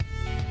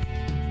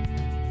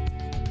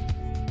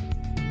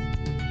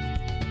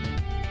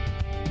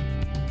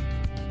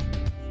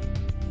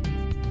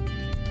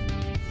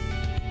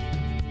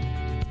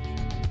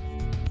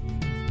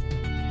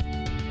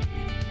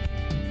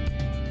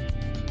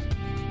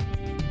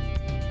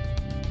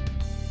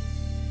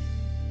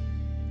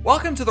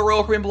Welcome to the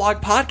Royal Caribbean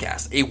Blog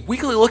Podcast, a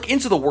weekly look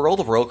into the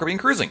world of Royal Caribbean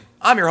cruising.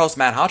 I'm your host,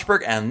 Matt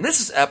Hochberg, and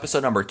this is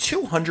episode number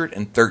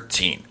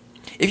 213.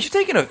 If you've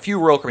taken a few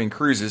Royal Caribbean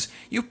cruises,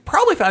 you've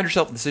probably found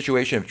yourself in the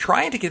situation of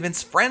trying to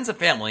convince friends and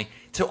family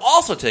to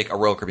also take a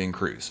Royal Caribbean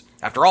cruise.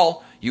 After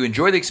all, you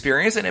enjoy the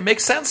experience, and it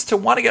makes sense to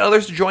want to get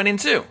others to join in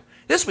too.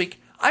 This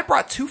week, I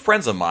brought two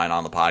friends of mine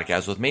on the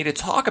podcast with me to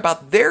talk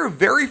about their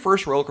very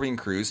first Royal Caribbean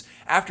cruise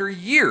after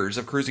years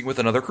of cruising with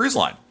another cruise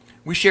line.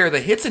 We share the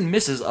hits and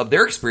misses of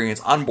their experience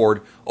on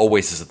board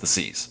Oasis of the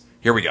Seas.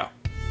 Here we go.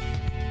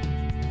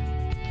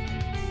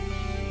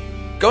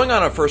 Going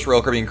on a first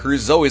Royal Caribbean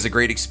cruise is always a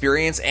great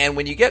experience, and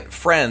when you get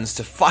friends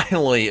to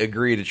finally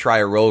agree to try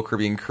a Royal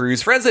Caribbean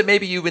cruise, friends that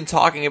maybe you've been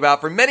talking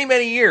about for many,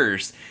 many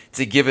years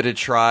to give it a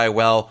try,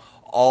 well,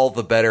 all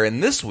the better.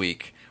 And this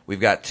week, we've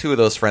got two of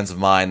those friends of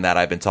mine that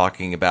I've been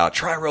talking about,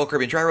 try Royal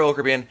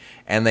Caribbean,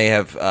 and they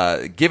have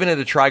given it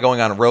a try going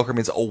on Royal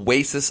Caribbean's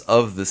Oasis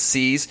of the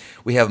Seas.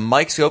 We have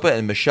Mike Scopa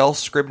and Michelle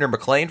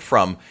Scribner-McLean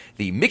from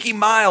the Mickey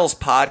Miles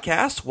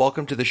podcast.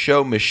 Welcome to the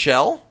show,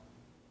 Michelle.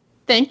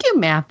 Thank you,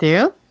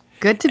 Matthew.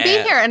 Good to be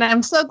here, and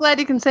I'm so glad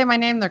you can say my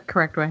name the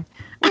correct way.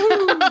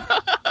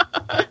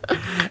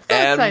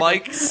 And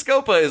Mike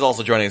Scopa is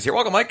also joining us here.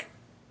 Welcome, Mike.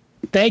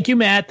 Thank you,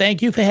 Matt.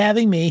 Thank you for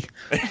having me.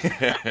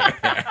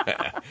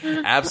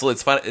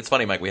 Absolutely. It's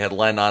funny, Mike. We had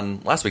Len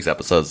on last week's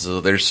episode,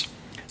 so there's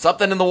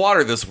something in the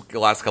water this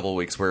last couple of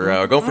weeks.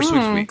 We're going for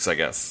sweeps weeks, I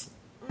guess.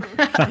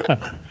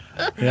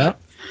 Yeah.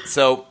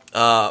 So,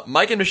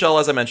 Mike and Michelle,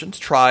 as I mentioned,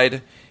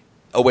 tried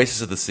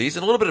Oasis of the Seas.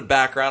 And a little bit of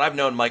background, I've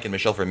known Mike and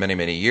Michelle for many,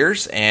 many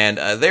years, and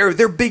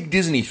they're big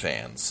Disney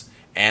fans.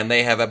 And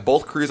they have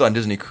both cruised on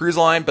Disney Cruise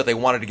Line, but they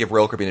wanted to give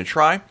Royal Caribbean a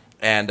try.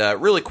 And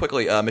really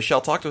quickly,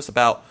 Michelle, talk to us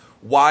about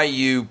why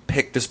you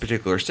picked this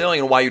particular sailing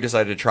and why you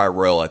decided to try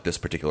Royal at this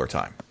particular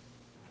time.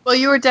 Well,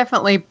 you were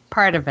definitely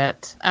part of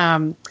it.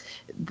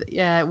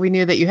 We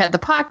knew that you had the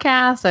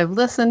podcast. I've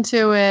listened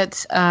to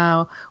it.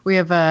 We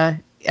have a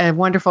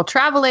wonderful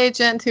travel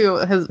agent who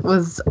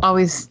was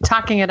always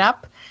talking it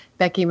up,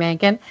 Becky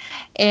Mankin.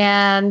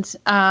 And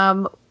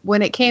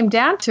when it came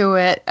down to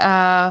it,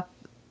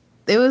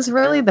 it was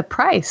really the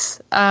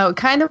price.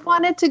 Kind of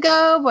wanted to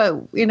go, but,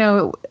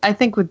 I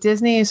think with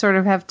Disney, you sort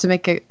of have to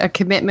make a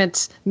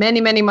commitment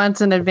many, many months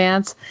in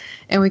advance.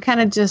 And we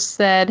kind of just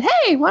said,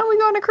 hey, why don't we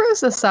go on a cruise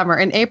this summer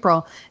in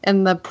April?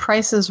 And the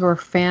prices were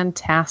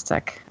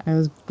fantastic. I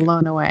was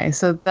blown away.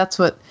 So that's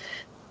what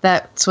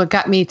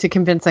got me to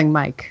convincing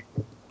Mike.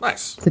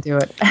 Nice. To do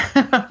it.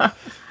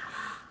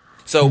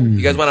 So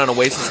you guys went on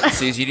Oasis of the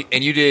Seas,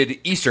 and you did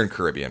Eastern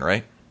Caribbean,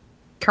 right?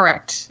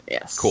 Correct.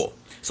 Yes. Cool.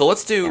 So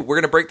we're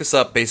going to break this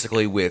up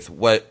basically with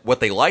what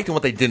they liked and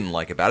what they didn't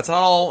like about it. It's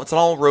not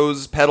all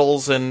rose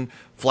petals and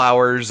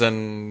flowers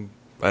and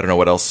I don't know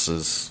what else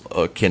is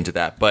akin to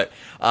that. But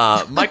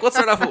Mike, let's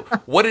start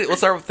off let's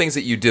start with things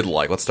that you did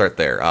like. Let's start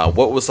there.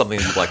 What was something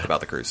that you liked about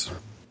the cruise?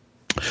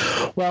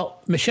 Well,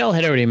 Michelle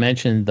had already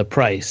mentioned the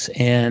price,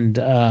 and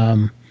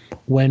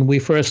when we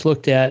first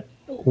looked at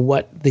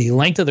what the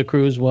length of the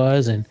cruise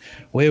was and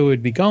where we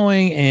would be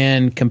going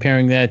and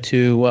comparing that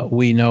to what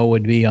we know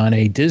would be on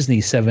a Disney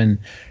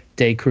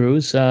 7-day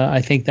cruise,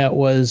 I think that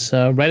was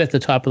right at the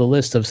top of the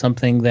list of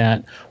something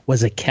that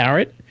was a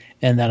carrot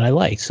and that I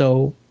liked.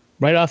 So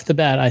right off the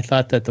bat, I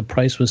thought that the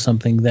price was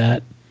something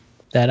that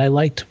I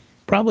liked.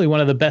 Probably one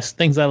of the best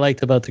things I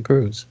liked about the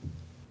cruise.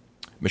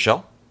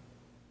 Michelle?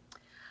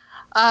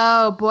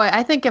 Oh, boy.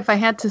 I think if I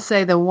had to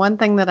say the one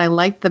thing that I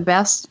liked the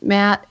best,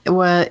 Matt,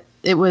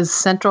 it was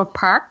Central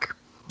Park,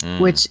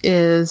 which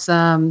is,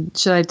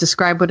 should I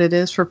describe what it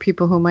is for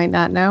people who might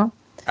not know?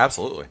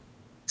 Absolutely.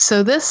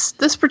 So this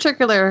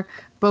particular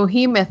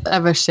behemoth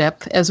of a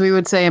ship, as we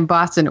would say in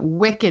Boston,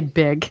 wicked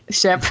big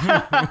ship,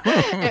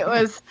 it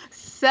was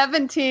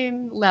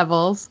 17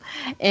 levels,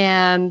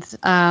 and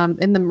right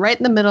in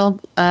the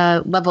middle,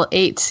 level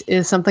 8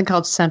 is something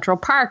called Central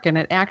Park, and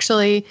it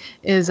actually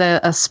is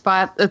a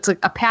spot. It's a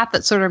path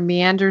that sort of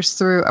meanders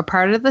through a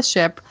part of the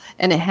ship,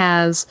 and it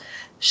has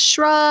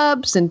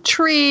shrubs and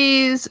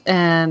trees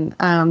and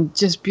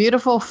just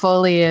beautiful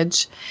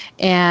foliage,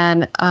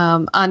 and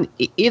on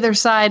either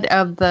side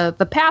of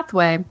the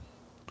pathway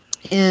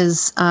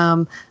is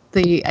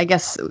I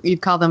guess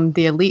you'd call them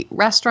the elite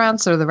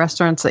restaurants, or the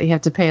restaurants that you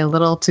have to pay a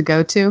little to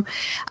go to.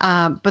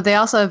 But they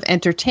also have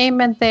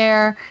entertainment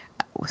there.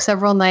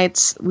 Several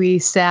nights we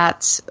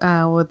sat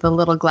with a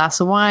little glass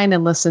of wine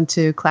and listened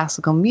to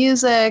classical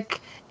music.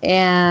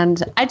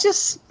 And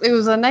it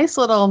was a nice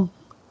little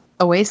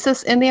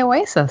oasis in the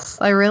oasis.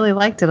 I really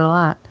liked it a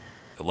lot.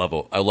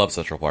 I love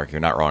Central Park. You're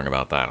not wrong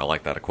about that. I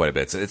like that quite a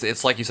bit.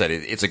 It's like you said,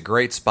 it's a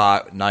great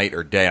spot night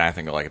or day. And I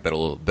think I like it a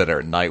little better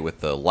at night with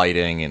the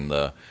lighting and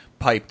the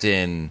piped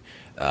in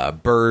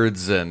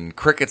birds and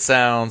cricket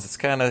sounds. It's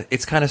kind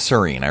of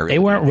serene. They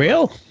weren't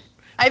real.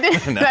 I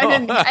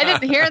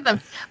didn't hear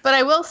them, but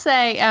I will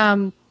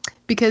say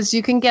because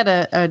you can get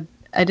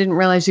I didn't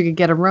realize you could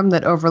get a room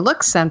that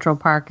overlooks Central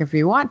Park if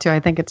you want to. I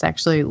think it's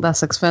actually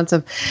less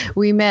expensive.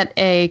 We met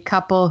a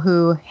couple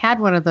who had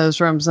one of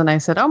those rooms, and I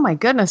said, "Oh my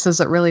goodness, is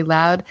it really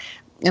loud?"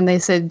 And they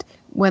said,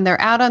 when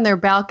they're out on their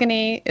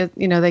balcony,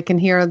 they can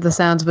hear the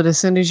sounds, but as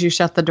soon as you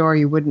shut the door,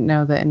 you wouldn't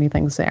know that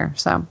anything's there.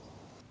 So,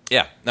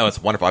 yeah, no,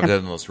 it's wonderful. I've been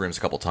in those rooms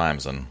a couple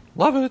times and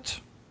love it.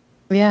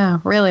 Yeah,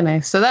 really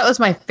nice. So that was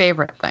my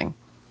favorite thing.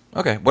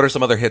 Okay, what are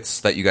some other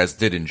hits that you guys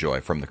did enjoy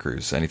from the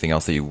cruise? Anything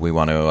else that we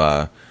want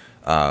to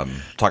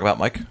talk about,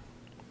 Mike?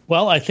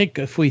 Well, I think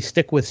if we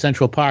stick with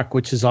Central Park,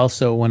 which is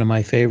also one of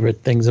my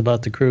favorite things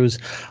about the cruise,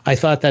 I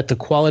thought that the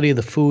quality of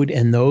the food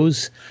in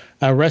those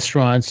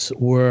restaurants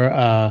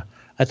I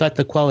thought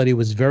the quality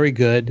was very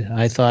good.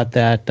 I thought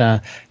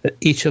that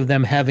each of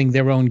them having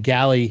their own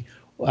galley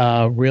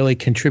really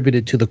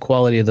contributed to the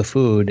quality of the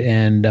food.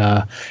 And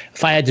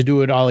if I had to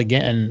do it all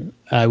again,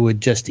 I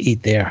would just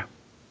eat there.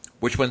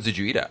 Which ones did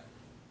you eat at?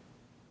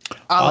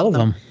 All of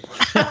them.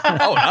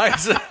 Oh,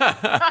 nice.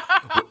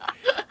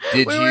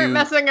 We weren't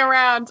messing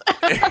around.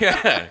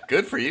 Yeah,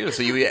 good for you.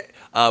 So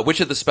which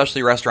of the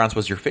specialty restaurants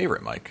was your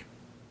favorite, Mike?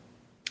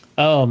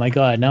 Oh, my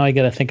God. Now I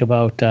got to think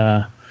about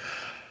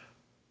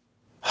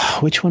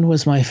which one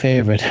was my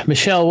favorite.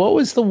 Michelle, what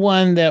was the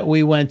one that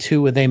we went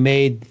to where they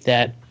made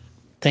that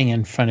thing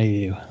in front of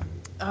you?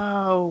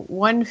 Oh,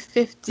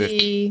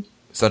 150...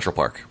 Central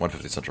Park,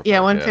 150 Central Park.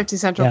 Yeah, 150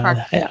 Central Park.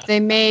 Yeah. They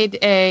made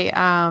a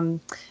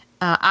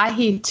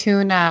ahi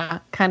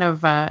tuna kind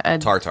of a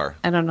tartar.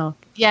 I don't know.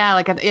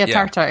 Yeah,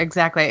 tartar.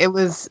 Exactly. It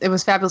was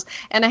fabulous.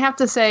 And I have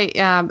to say,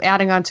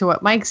 adding on to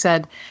what Mike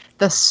said,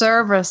 the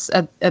service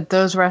at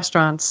those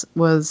restaurants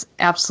was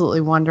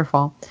absolutely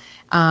wonderful,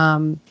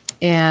 and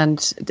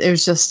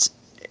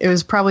it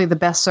was probably the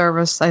best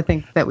service I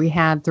think that we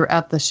had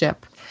throughout the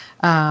ship.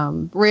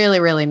 Really,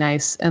 really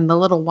nice. And the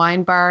little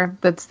wine bar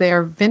that's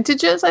there,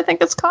 Vintages, I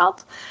think it's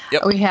called.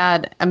 Yep. We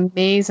had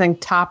amazing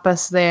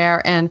tapas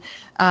there, and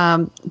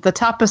the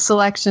tapas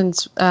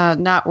selections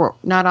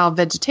not all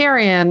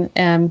vegetarian,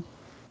 and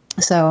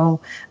so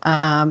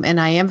and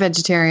I am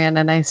vegetarian,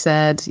 and I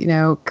said,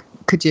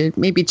 could you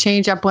maybe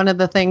change up one of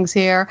the things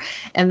here?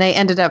 And they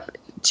ended up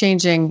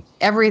changing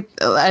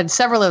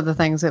several of the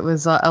things. It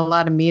was a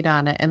lot of meat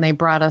on it, and they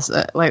brought us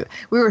we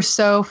were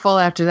so full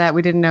after that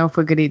we didn't know if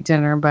we could eat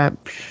dinner, but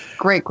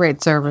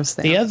great service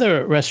there. The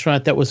other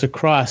restaurant that was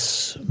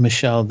across,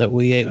 Michelle, that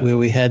we ate, where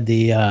we had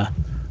the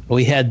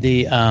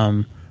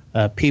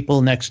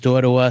people next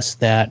door to us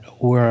that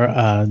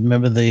were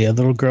remember the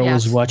little girl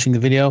was watching the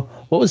video.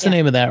 What was the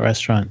name of that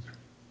restaurant?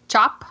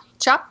 Chops.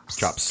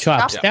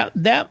 Yeah.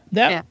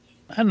 That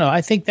I don't know.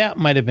 I think that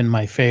might have been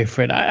my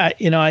favorite.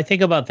 I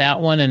think about that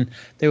one, and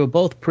they were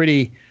both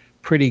pretty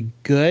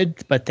good,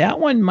 but that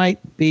one might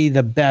be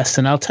the best,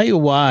 and I'll tell you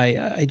why.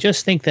 I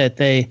just think that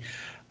they.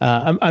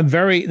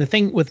 The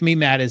thing with me,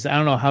 Matt, is I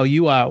don't know how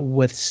you are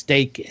with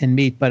steak and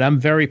meat, but I'm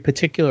very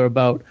particular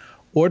about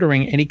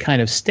ordering any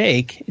kind of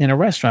steak in a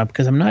restaurant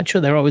because I'm not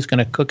sure they're always going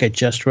to cook it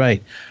just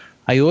right.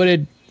 I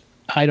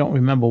don't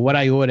remember what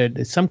I ordered.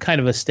 It's some kind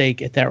of a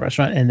steak at that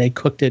restaurant, and they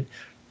cooked it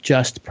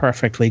just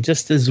perfectly,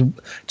 just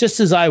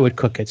as I would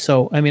cook it.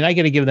 So, I mean, I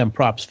got to give them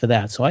props for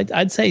that. So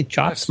I'd say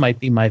Chops might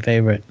be my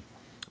favorite.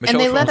 Michelle,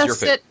 and they let us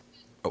sit.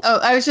 Oh,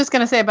 I was just going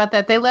to say about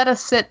that. They let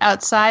us sit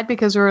outside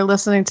because we were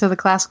listening to the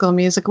classical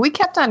music. We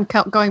kept on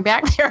going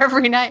back there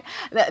every night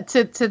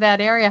to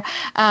that area.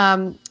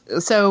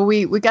 So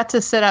we got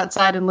to sit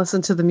outside and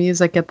listen to the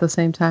music at the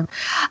same time.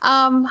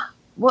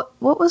 What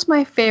was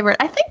my favorite?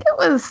 I think it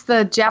was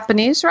the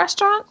Japanese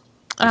restaurant.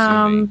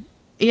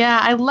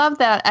 Yeah, I love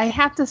that. I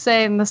have to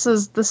say, and this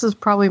is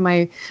probably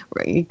my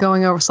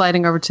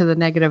sliding over to the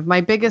negative. My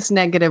biggest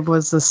negative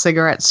was the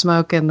cigarette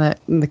smoke in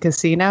the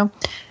casino,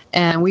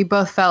 and we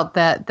both felt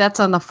that that's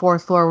on the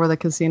 4th floor where the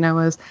casino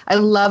is. I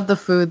love the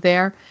food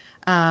there.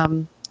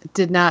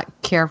 Did not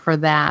care for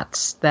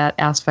that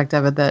aspect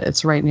of it, that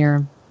it's right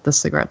near the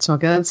cigarette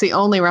smoke. And it's the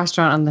only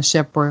restaurant on the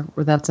ship where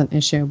that's an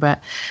issue.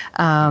 But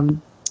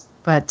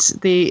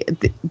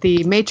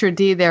the maitre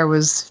d' there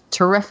was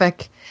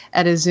terrific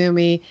at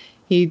Izumi.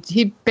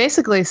 He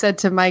basically said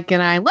to Mike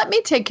and I, "Let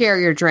me take care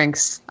of your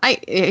drinks."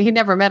 He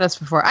never met us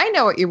before. I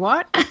know what you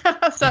want.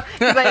 So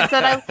I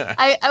said,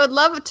 I would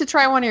love to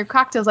try one of your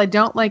cocktails. I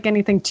don't like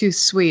anything too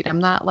sweet. I'm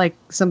not like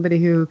somebody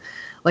who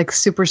likes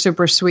super,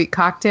 super sweet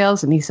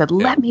cocktails. And he said,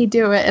 "Let me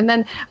do it." And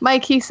then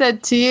Mike, he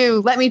said to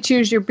you, "Let me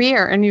choose your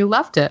beer." And you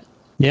loved it.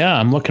 Yeah,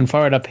 I'm looking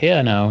for it up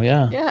here now.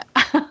 Yeah. Yeah.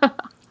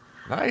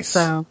 Nice.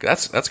 So,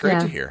 that's great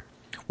to hear.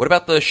 What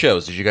about the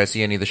shows? Did you guys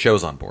see any of the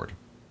shows on board?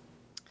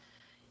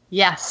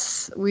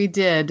 Yes, we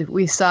did.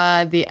 We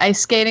saw the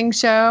ice skating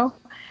show.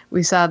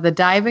 We saw the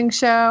diving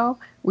show.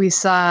 We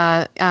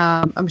saw,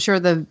 I'm sure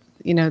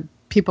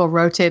people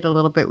rotate a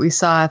little bit. We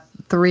saw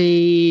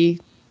three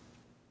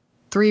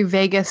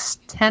Vegas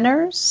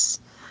tenors.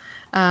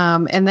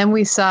 And then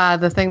we saw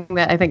the thing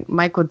that I think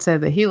Mike would say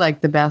that he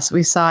liked the best.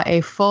 We saw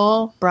a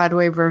full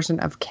Broadway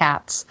version of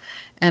Cats.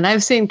 And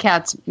I've seen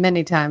Cats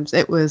many times.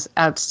 It was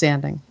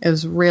outstanding. It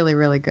was really,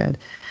 really good.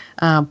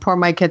 Poor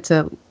Mike had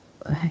to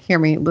hear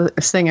me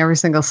sing every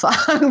single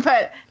song,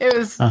 but it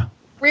was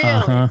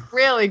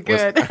really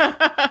good.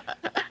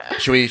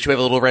 Should we have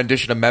a little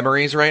rendition of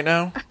Memories right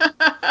now?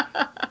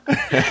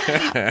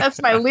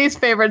 That's my least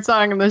favorite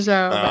song in the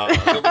show.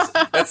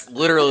 That's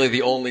literally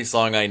the only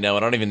song I know,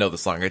 and I don't even know the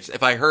song.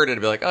 If I heard it,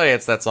 I'd be like, oh yeah,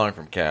 it's that song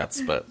from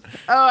Cats. But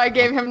I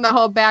gave him the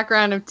whole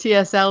background of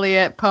T.S.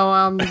 Eliot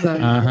poems.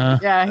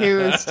 And, Yeah, he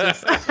was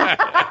just...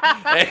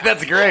 Hey,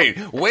 that's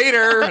great.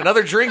 Waiter,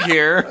 another drink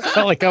here.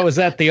 Felt like I was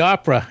at the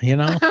opera, Yeah.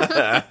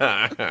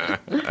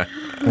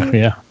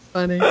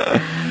 Funny.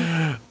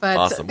 But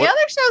Awesome. The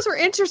other shows were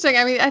interesting.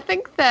 I mean, I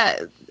think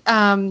that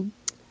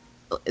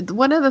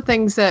one of the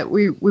things that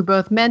we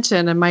both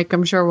mentioned, and Mike,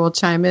 I'm sure will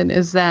chime in,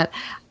 is that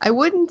I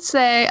wouldn't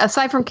say,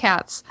 aside from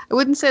Cats, I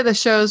wouldn't say the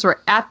shows were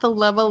at the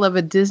level of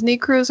a Disney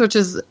cruise, which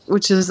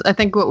is I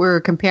think what we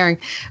were comparing.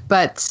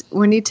 But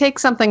when you take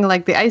something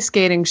like the ice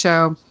skating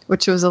show,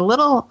 which was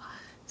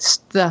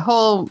the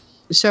whole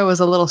show was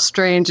a little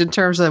strange in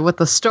terms of what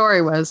the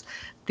story was,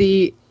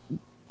 the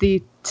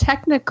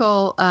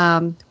technical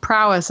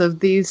prowess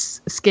of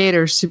these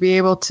skaters to be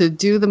able to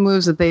do the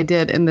moves that they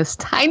did in this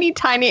tiny,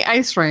 tiny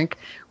ice rink,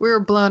 we were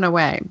blown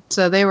away.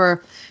 So they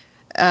were,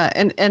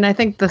 and I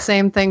think the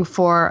same thing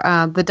for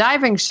the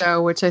diving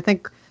show, which I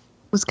think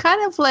was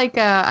kind of like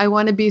I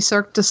want to be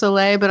Cirque du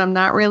Soleil, but I'm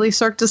not really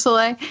Cirque du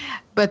Soleil.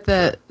 But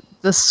the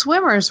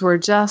swimmers were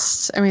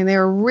just, I mean, they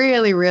were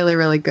really, really,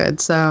 really good.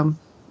 So.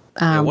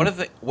 One of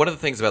the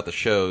things about the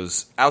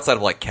shows outside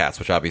of like Cats,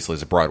 which obviously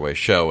is a Broadway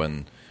show,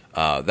 and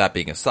that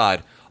being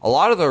aside, a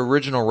lot of the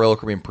original Royal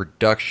Caribbean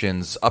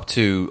productions, up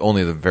to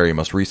only the very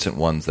most recent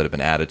ones that have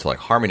been added to like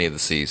Harmony of the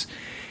Seas,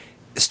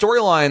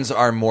 storylines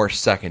are more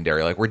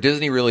secondary. Like where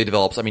Disney really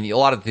develops. I mean, a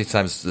lot of these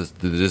times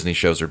the Disney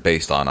shows are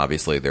based on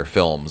obviously their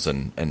films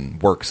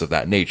and works of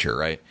that nature,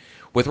 right?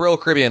 With Royal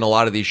Caribbean, a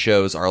lot of these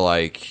shows are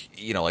like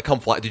like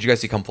Come Fly. Did you guys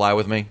see Come Fly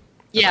with Me?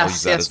 Yes, I'll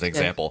use that as an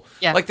example.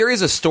 Yeah. Like there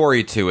is a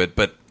story to it,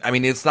 but I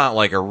mean it's not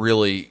like a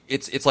really.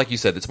 It's like you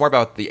said. It's more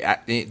about the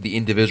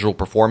individual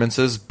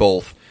performances,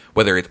 both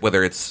whether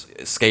it's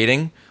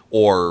skating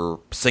or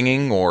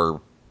singing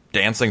or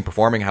dancing,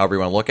 performing, however you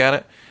want to look at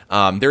it.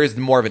 There is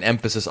more of an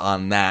emphasis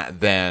on that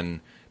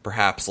than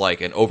perhaps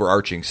like an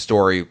overarching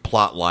story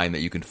plot line that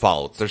you can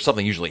follow. There's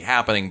something usually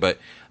happening, but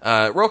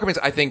Royal Caribbean,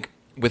 I think.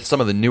 With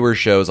some of the newer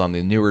shows on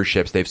the newer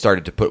ships, they've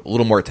started to put a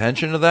little more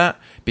attention to that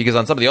because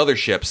on some of the other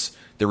ships,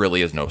 there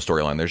really is no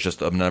storyline. There's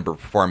just a number of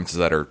performances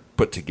that are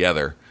put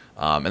together,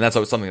 and that's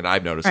something that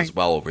I've noticed as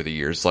well over the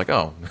years. It's like,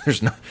 oh,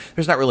 there's not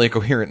really a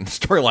coherent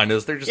storyline.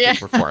 They're just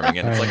performing,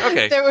 and it's like,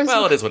 okay,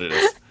 it is what it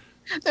is.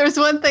 There was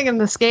one thing in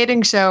the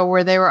skating show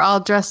where they were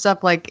all dressed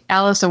up like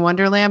Alice in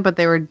Wonderland, but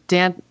they were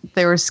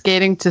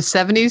skating to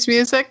 70s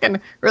music, and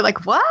we're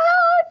like,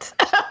 what?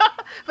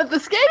 But the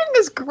skating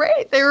is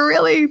great. They were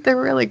really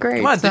great.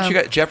 Come on, did you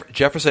got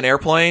Jefferson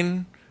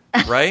Airplane,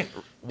 right?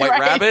 White Right.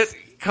 Rabbit.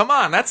 Come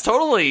on, that's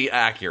totally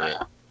accurate.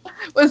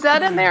 Was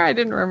that in there? I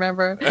didn't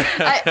remember.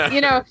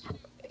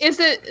 Is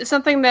it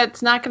something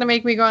that's not going to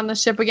make me go on the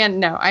ship again?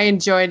 No, I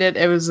enjoyed it.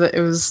 It was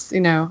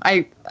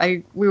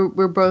we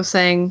were both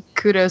saying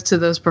kudos to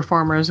those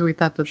performers. We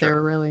thought that they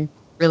were really,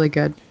 really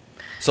good.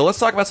 So let's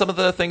talk about some of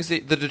the things, the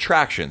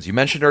detractions. You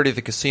mentioned already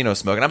the casino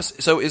smoke, and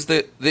is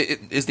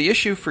the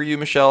issue for you,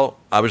 Michelle?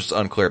 I was just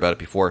unclear about it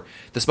before.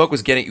 The smoke were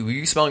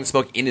you smelling the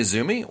smoke in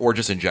Izumi or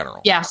just in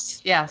general?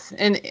 Yes,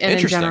 and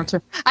in general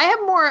too. I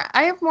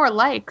have more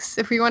likes.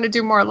 If we want to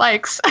do more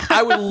likes,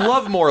 I would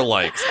love more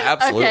likes.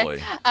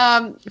 Absolutely.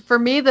 Okay. For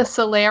me, the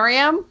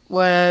solarium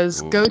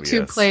was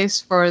go-to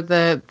place for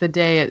the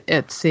day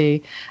at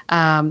sea.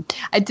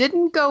 I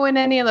didn't go in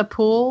any of the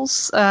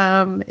pools.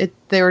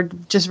 They were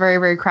just very,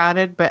 very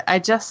crowded, but I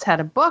just had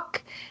a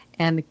book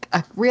and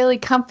a really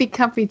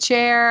comfy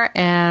chair,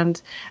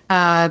 and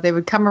they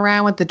would come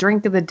around with the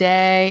drink of the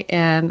day,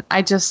 and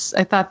I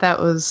thought that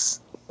was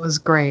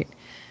great.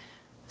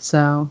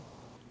 So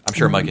I'm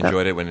sure Mike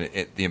enjoyed it when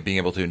being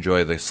able to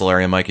enjoy the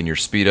solarium, Mike, in your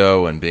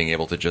Speedo and being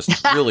able to just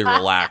really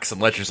relax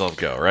and let yourself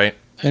go, right?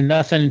 And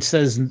nothing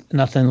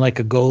like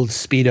a gold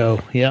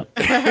Speedo. Yep.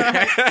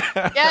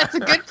 Yeah, it's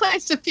a good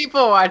place to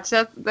people watch.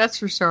 That's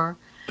for sure.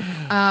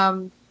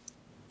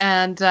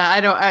 And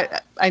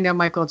I know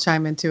Michael will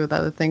chime in too with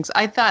other things.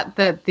 I thought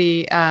that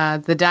the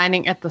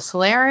dining at the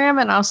solarium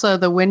and also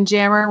the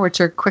Windjammer, which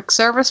are quick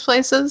service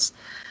places,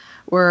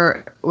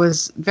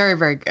 was very,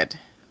 very good.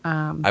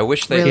 I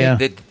wish they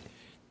did.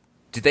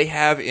 Did they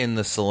have in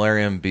the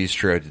Solarium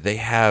Bistro? Did they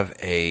have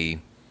a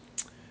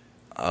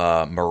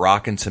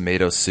Moroccan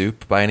tomato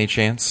soup by any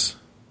chance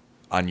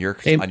on your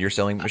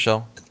selling,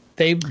 Michelle?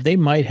 They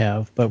might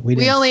have, but we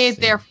didn't. We only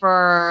ate there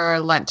for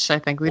lunch. I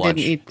think we didn't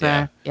eat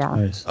the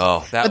Nice.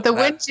 Oh, but the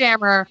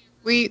Windjammer,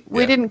 we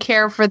didn't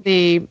care for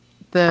the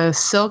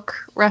Silk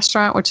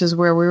restaurant, which is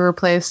where we were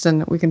placed,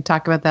 and we can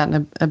talk about that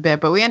in a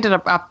bit. But we ended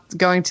up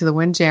going to the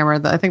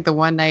Windjammer. I think the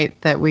one night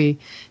that we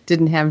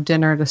didn't have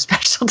dinner at a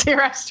specialty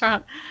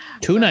restaurant.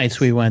 2 nights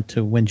we went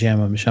to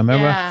Windjammer, Michelle.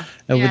 Remember?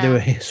 They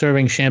were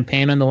serving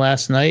champagne on the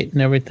last night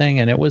and everything,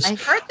 and it was. I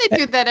heard they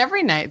do that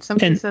every night.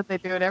 Somebody said they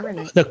do it every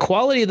night. The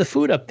quality of the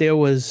food up there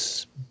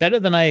was better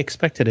than I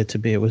expected it to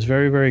be. It was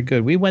very, very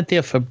good. We went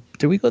there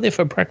did we go there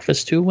for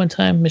breakfast too one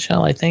time,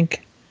 Michelle, I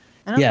think?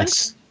 I don't think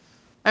so.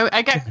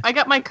 I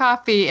got my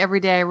coffee every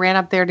day. I ran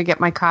up there to get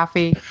my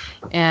coffee,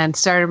 and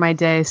started my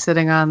day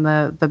sitting on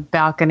the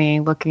balcony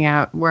looking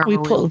out wherever we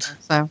pulled. were.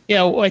 So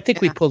yeah, well, I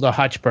think we pulled a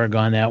Hotchberg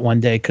on that one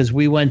day because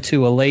we went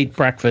to a late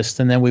breakfast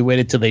and then we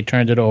waited till they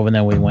turned it over and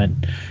then we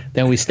went.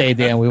 Then we stayed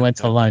there and we went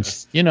to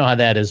lunch. You know how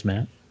that is,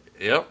 man.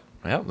 Yep.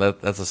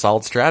 That's a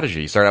solid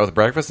strategy. You start out with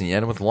breakfast and you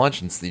end with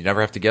lunch, and you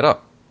never have to get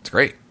up. It's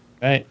great.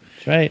 Right.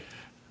 That's right.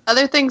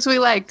 Other things we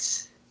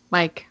liked,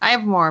 Mike. I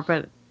have more,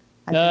 but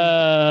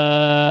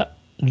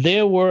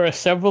there were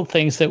several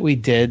things that we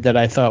did that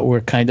I thought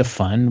were kind of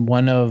fun.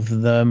 One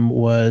of them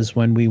was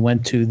when we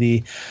went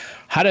to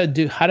how to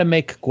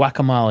make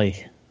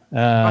guacamole.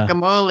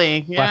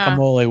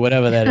 Guacamole,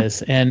 whatever that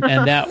is, and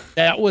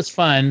that was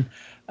fun.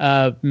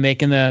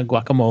 Making the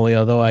guacamole,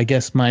 although I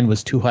guess mine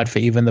was too hot for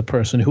even the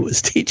person who was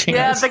teaching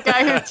us. Yeah, the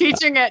guy who's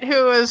teaching it,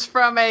 who was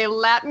from a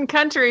Latin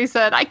country,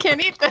 said, "I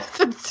can't eat this;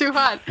 it's too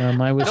hot."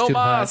 Mine was too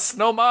hot.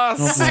 No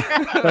mas.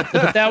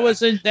 But that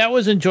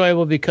was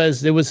enjoyable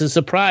because there was a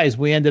surprise.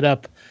 We ended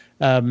up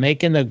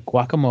making the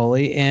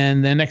guacamole,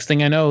 and the next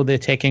thing I know, they're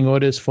taking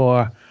orders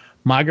for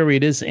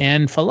margaritas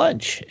and for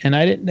lunch. And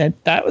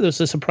that was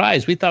a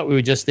surprise. We thought we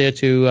were just there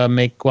to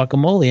make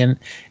guacamole,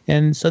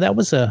 and so that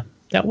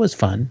was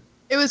fun.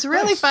 It was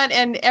really fun,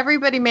 and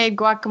everybody made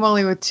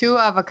guacamole with 2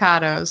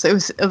 avocados. It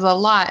was a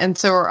lot, and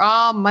so we're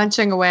all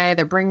munching away.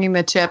 They're bringing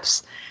the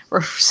chips.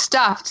 We're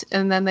stuffed,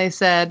 and then they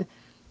said,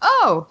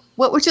 "Oh,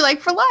 what would you like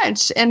for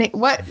lunch?" And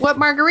what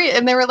margarita?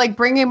 And they were like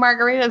bringing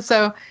margaritas.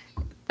 So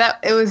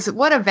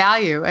what a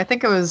value. I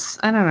think it was,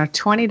 I don't know,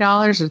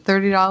 $20 or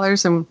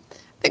 $30, and I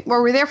think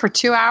were we there for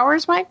 2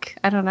 hours, Mike?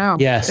 I don't know.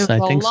 Yes, it was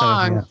I think so. A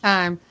long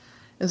time.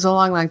 It was a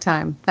long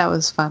time. That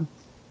was fun.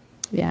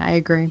 Yeah, I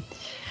agree.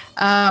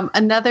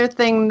 Another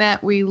thing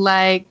that we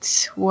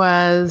liked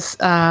was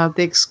the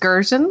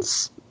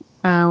excursions.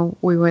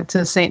 We went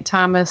to St.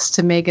 Thomas,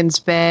 to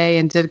Magens Bay,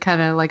 and did kind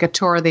of like a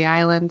tour of the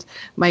island.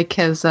 Mike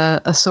has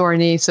a sore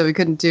knee, so we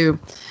couldn't do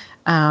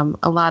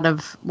a lot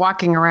of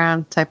walking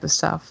around type of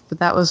stuff, but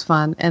that was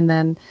fun. And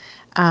then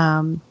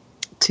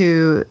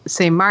to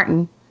St.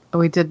 Martin,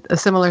 we did a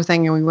similar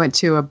thing, and we went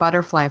to a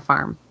butterfly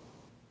farm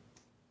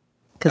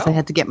because I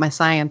had to get my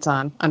science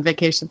on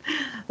vacation,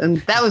 and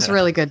that was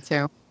really good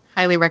too.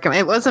 Highly recommend.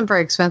 It wasn't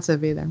very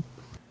expensive either.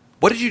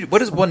 What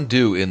does one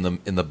do in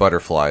the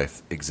butterfly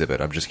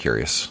exhibit? I'm just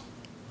curious.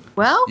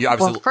 Well,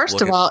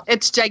 first of all,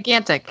 it's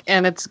gigantic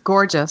and it's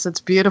gorgeous. It's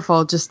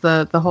beautiful. Just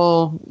the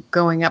whole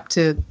going up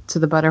to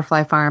the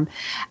butterfly farm,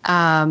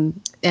 and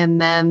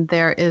then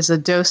there is a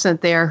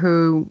docent there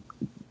who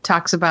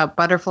talks about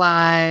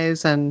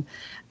butterflies and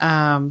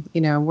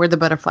where the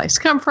butterflies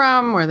come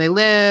from, where they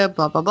live,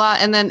 blah blah blah,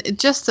 and then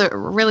just a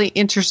really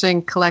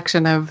interesting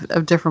collection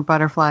of different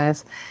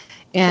butterflies.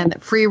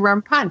 And free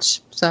rum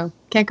punch, so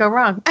can't go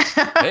wrong.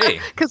 Hey,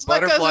 because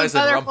butterflies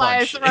and rum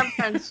punch.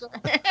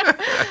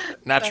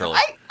 Naturally,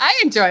 so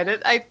I enjoyed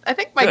it. I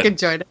think Mike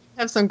enjoyed it.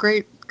 Have some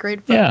great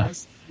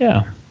photos.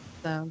 Yeah.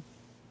 So,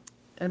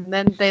 and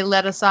then they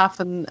let us off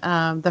in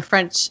the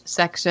French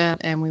section,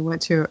 and we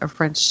went to a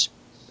French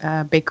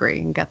bakery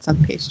and got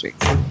some pastries.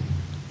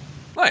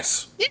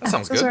 Nice. Yeah, that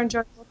sounds good. Those are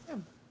enjoyable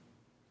too.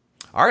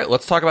 All right,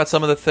 let's talk about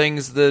some of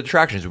the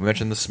attractions. We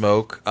mentioned the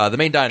smoke, the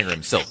main dining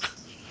room, Silk.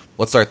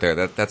 Let's start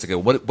there. That's a good.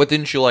 What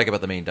didn't you like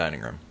about the main dining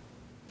room?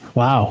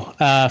 Wow.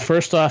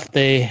 First off,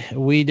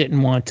 we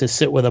didn't want to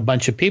sit with a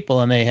bunch of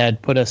people, and they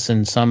had put us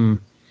in some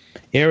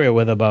area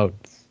with about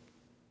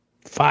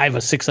 5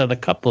 or 6 other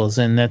couples,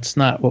 and that's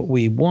not what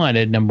we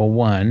wanted. Number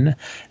one,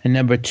 and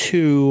number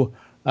two,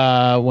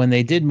 when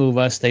they did move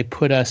us, they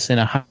put us in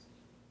a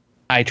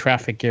high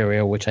traffic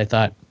area, which I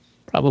thought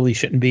probably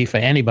shouldn't be for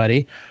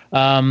anybody.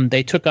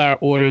 They took our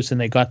orders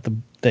and they got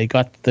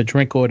the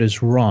drink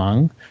orders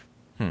wrong.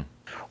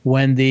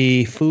 When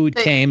the food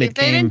came, they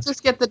didn't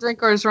just get the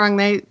drink orders wrong.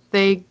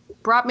 They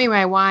brought me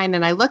my wine,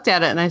 and I looked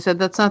at it, and I said,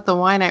 "That's not the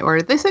wine I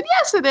ordered." They said,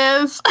 "Yes, it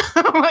is."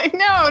 I'm like,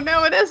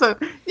 "No, it isn't."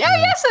 Yeah,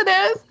 yes, it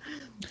is.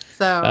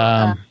 So,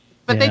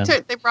 but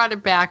they brought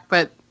it back,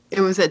 but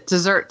it was at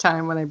dessert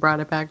time when they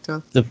brought it back to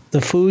us. The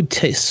food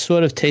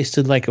sort of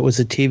tasted like it was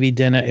a TV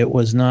dinner. It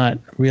was not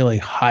really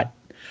hot.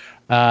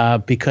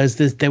 Because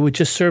they were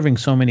just serving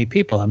so many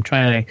people. I'm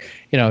trying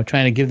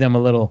to give them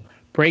a little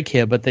break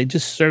here, but they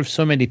just serve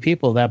so many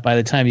people that by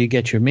the time you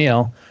get your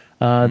meal,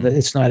 that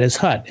it's not as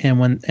hot.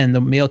 And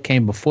the meal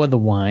came before the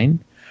wine,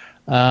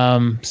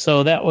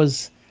 so that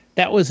was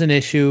an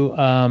issue.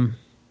 And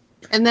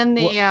then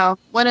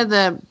one of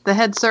the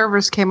head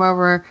servers came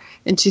over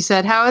and she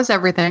said, "How is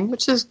everything?"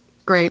 Which is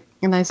great.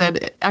 And I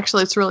said,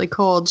 "Actually, it's really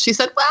cold." She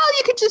said, "Well,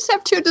 you could just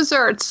have 2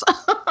 desserts."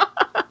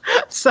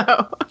 So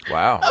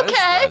wow,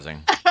 okay.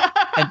 Surprising.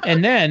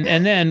 and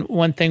then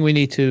one thing we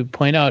need to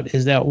point out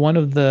is that one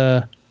of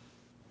the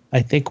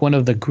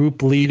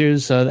group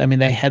leaders,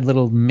 they had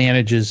little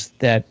managers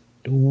that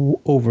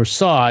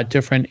oversaw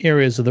different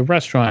areas of the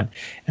restaurant.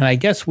 And I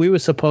guess we were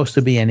supposed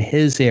to be in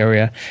his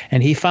area,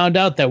 and he found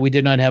out that we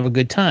did not have a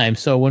good time.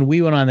 So when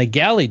we went on the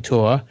galley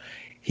tour,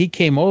 he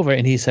came over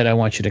and he said, "I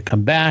want you to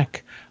come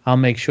back. I'll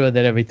make sure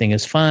that everything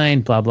is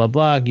fine, blah, blah,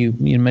 blah. You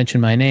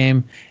mentioned my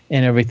name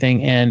and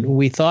everything. And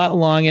we thought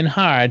long and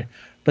hard,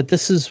 but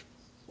this is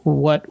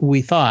what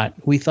we thought.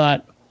 We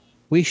thought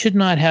we should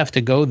not have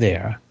to go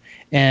there.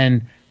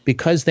 And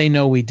because they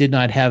know we did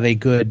not have a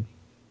good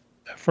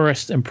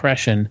first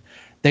impression,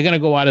 they're going to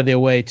go out of their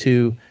way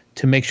to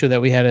make sure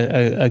that we had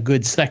a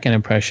good second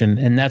impression,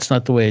 and that's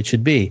not the way it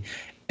should be.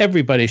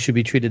 Everybody should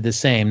be treated the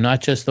same,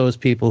 not just those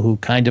people who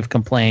kind of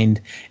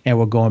complained and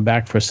were going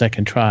back for a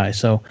second try.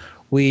 So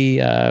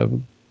we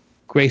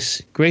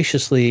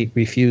graciously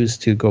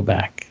refused to go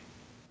back.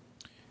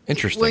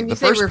 Interesting. When you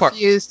say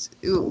refused,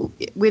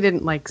 we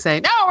didn't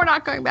say, no, we're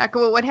not going back.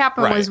 Well, what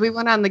happened was we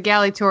went on the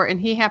galley tour, and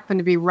he happened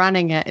to be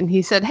running it, and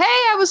he said, hey,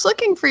 I was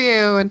looking for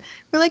you. And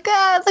we're like,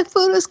 the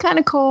food was kind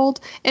of cold.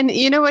 And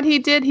you know what he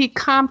did? He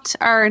comped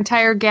our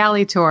entire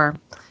galley tour.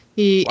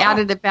 He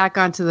added it back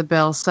onto the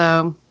bill.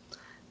 So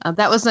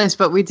that was nice,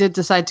 but we did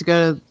decide to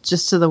go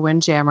just to the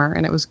Windjammer,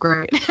 and it was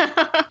great.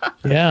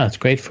 Yeah, it's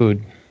great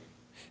food.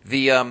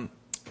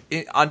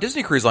 On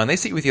Disney Cruise Line, they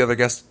seat with the other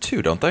guests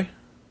too, don't they?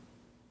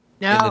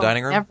 No, in the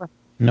dining room? Never.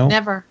 No,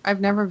 never.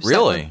 I've never.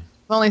 Really?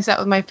 I've only sat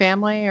with my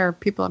family or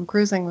people I'm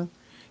cruising with.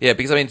 Yeah,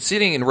 because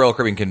seating in Royal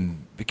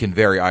Caribbean can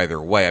vary either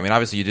way. I mean,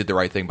 obviously you did the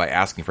right thing by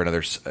asking for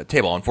another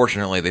table.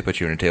 Unfortunately, they put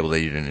you in a table that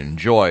you didn't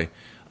enjoy.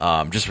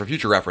 Just for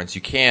future reference,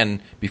 you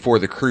can before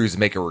the cruise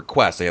make a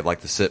request. Say, I'd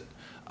like to sit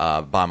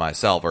by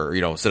myself, or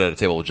sit at a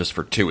table just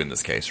for two in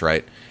this case,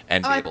 right?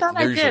 And I thought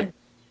I did.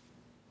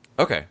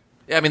 Okay.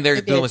 Yeah, I mean,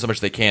 there's only so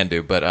much they can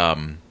do, but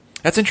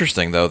that's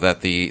interesting though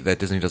that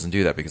Disney doesn't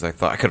do that, because I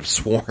thought I could have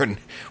sworn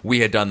we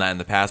had done that in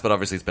the past, but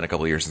obviously it's been a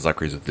couple of years since I've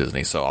cruised with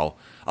Disney, so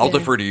I'll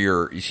defer to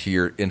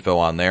your info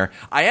on there.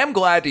 I am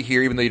glad to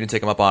hear, even though you didn't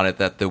take him up on it,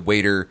 that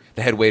the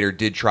head waiter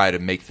did try to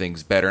make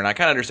things better, and I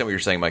kind of understand what you're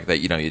saying, Mike,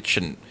 that it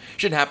shouldn't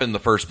happen in the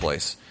first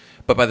place,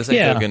 but by the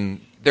same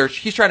token,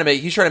 he's trying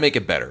to make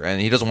it better, and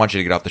he doesn't want you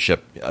to get off the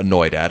ship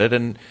annoyed at it,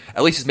 and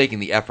at least he's making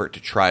the effort to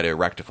try to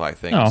rectify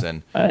things,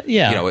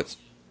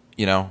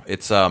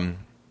 it's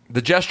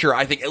the gesture,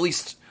 I think,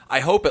 I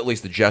hope at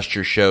least the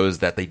gesture shows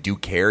that they do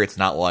care. It's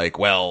not like,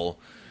 well,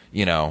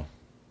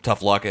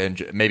 tough luck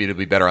and maybe it'll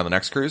be better on the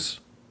next cruise.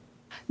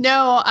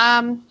 No,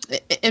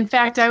 in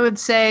fact, I would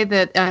say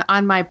that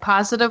on my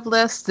positive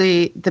list,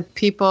 the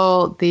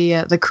people,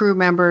 the crew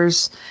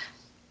members,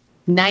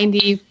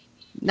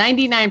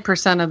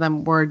 99% of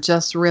them were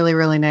just really,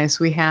 really nice.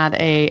 We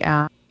had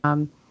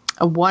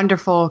a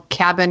wonderful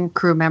cabin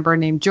crew member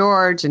named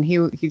George, and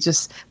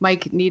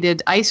Mike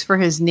needed ice for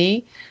his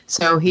knee,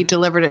 so he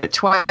delivered it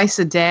twice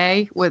a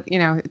day. With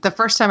the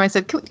first time I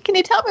said, "Can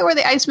you tell me where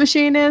the ice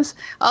machine is?"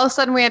 All of a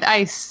sudden we had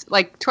ice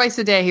twice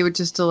a day. He would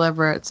just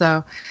deliver it.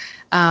 So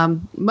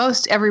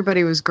most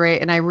everybody was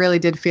great, and I really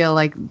did feel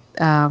like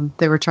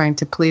they were trying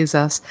to please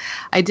us.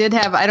 I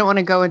don't want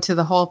to go into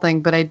the whole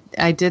thing, but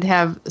I did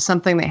have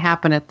something that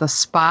happened at the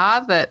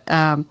spa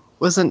that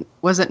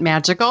wasn't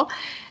magical.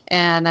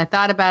 And I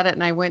thought about it,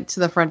 and I went to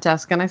the front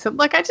desk, and I said,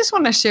 look, I just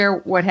want to share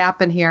what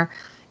happened here.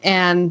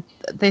 And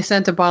they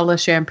sent a bottle of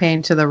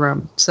champagne to the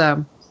room.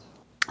 So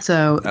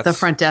the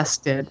front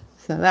desk did.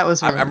 So that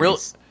was really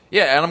nice.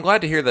 Yeah, and I'm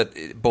glad to hear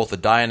that both the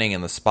dining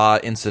and the spa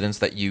incidents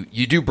that you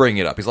do bring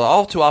it up. Because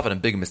all too often a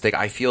big mistake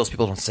I feel is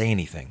people don't say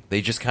anything.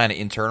 They just kind of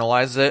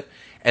internalize it,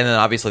 and then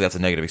obviously that's a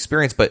negative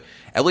experience. But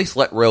at least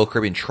let Royal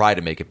Caribbean try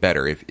to make it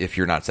better if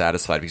you're not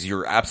satisfied, because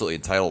you're absolutely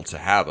entitled to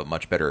have a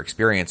much better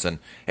experience. And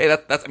hey,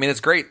 that's it's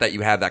great that you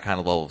have that kind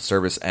of level of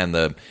service, and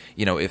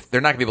if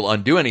they're not going to be able to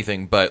undo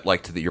anything, but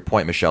your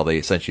point, Michelle,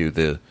 they sent you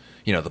the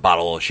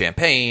bottle of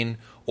champagne.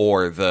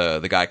 Or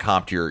the guy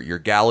comped your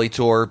galley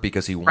tour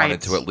because he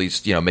wanted to at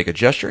least make a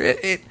gesture.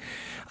 It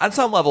on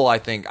some level, I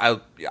think I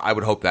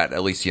would hope that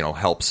at least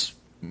helps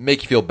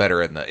make you feel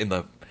better in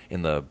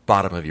the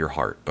bottom of your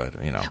heart. But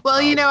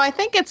I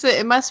think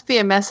it must be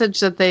a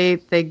message that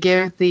they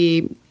give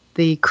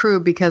the crew,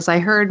 because I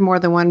heard more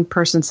than one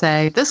person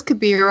say, this could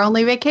be your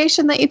only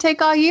vacation that you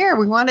take all year.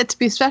 We want it to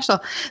be special.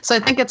 So I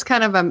think it's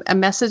kind of a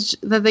message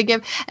that they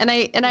give, and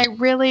I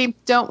really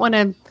don't want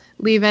to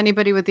leave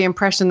anybody with the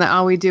impression that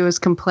all we do is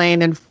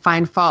complain and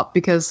find fault,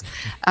 because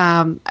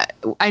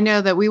I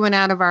know that we went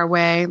out of our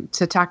way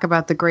to talk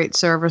about the great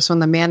service. When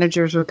the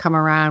managers would come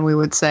around, we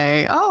would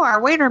say, oh, our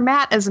waiter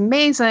Matt is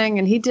amazing,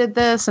 and he did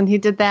this and he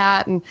did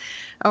that, and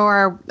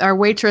our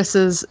waitress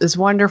is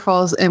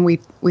wonderful, and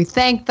we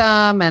thank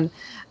them, and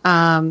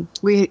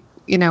we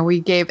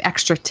gave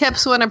extra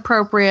tips when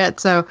appropriate.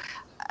 So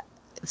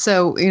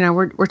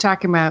we're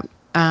talking about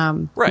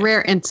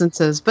rare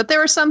instances, but there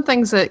were some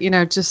things that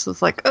just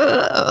was like,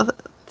 ugh.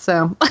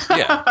 So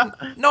yeah,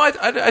 no,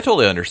 I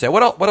totally understand.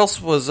 What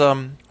else was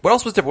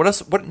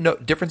different?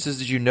 What differences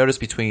did you notice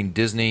between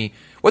Disney?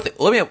 Let me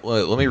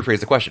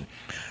rephrase the question.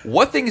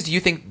 What things do you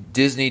think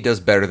Disney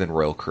does better than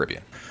Royal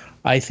Caribbean?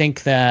 I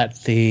think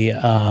that the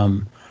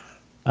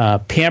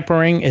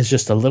pampering is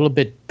just a little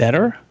bit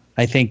better.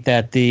 I think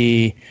that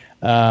the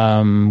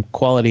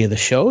quality of the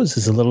shows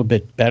is a little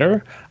bit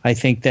better. I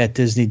think that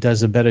Disney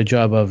does a better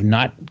job of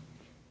not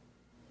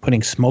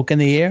putting smoke in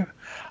the air.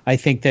 I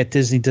think that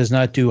Disney does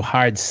not do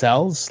hard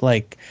sells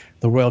like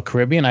the Royal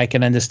Caribbean. I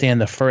can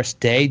understand the first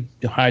day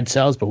hard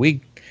sells, but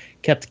we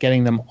kept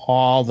getting them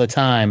all the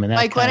time. And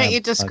Mike, why don't you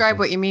describe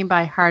what you mean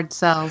by hard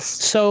sells?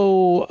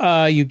 So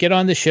you get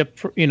on the ship.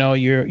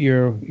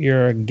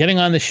 You're getting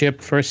on the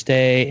ship first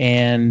day,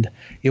 and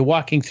you're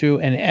walking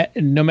through, and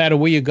no matter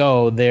where you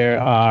go,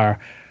 there are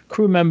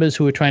crew members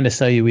who are trying to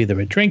sell you either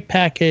a drink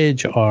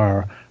package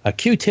or a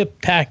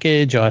Q-tip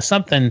package or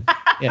something,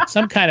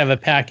 some kind of a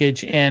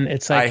package. And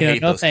it's like, I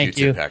hate no, those thank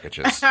Q-tip you.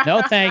 packages.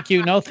 No, thank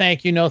you. No,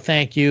 thank you. No,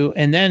 thank you.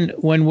 And then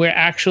when we're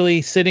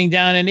actually sitting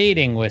down and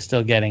eating, we're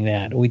still getting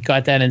that. We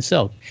got that in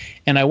Silk.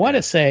 And I want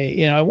to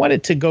say, I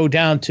wanted to go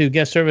down to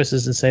guest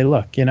services and say,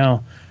 look,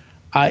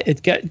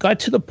 it got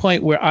to the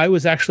point where I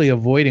was actually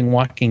avoiding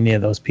walking near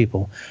those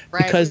people.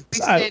 Right. Because we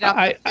stayed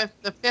up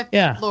the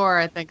fifth floor,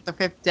 I think, the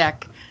fifth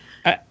deck.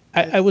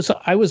 I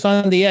was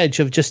on the edge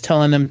of just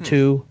telling them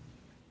to,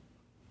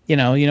 you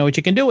know what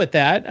you can do with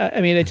that.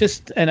 I mean,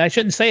 and I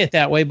shouldn't say it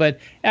that way, but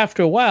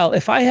after a while,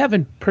 if I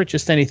haven't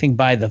purchased anything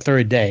by the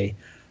third day,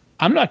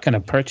 I'm not going to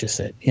purchase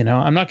it.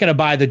 I'm not going to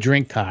buy the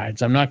drink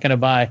cards. I'm not going to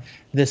buy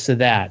this or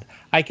that.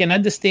 I can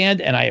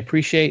understand and I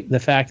appreciate the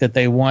fact that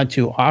they want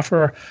to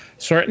offer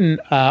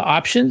certain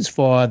options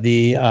for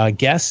the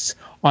guests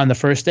on the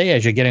first day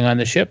as you're getting on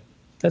the ship.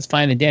 That's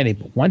fine and dandy.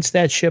 But once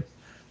that ship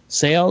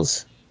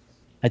sails,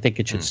 I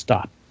think it should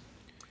stop.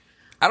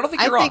 I don't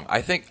think you're wrong.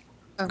 I think.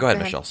 Go ahead,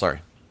 Michelle. Sorry.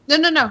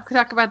 No.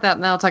 Talk about that,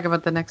 and then I'll talk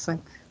about the next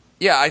thing.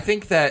 Yeah, I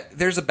think that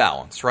there's a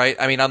balance, right?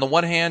 I mean, on the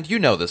one hand,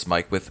 this,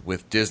 Mike,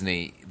 with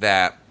Disney,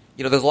 that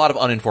there's a lot of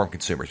uninformed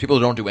consumers, people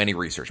who don't do any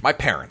research. My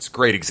parents,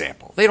 great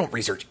example. They don't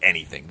research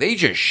anything. They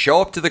just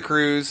show up to the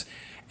cruise,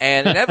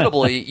 and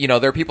inevitably,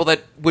 there are people that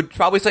would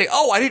probably say,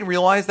 "Oh, I didn't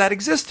realize that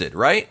existed,"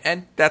 right?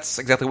 And that's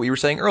exactly what you were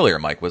saying earlier,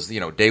 Mike. Was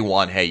day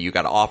one, hey, you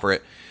got to offer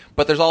it.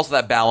 But there's also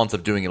that balance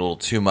of doing it a little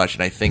too much,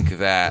 and I think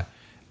that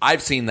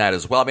I've seen that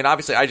as well. I mean,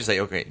 obviously, I just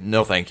say, okay,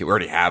 no, thank you, we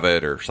already have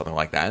it, or something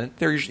like that. And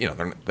they're usually,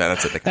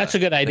 that's it. That's a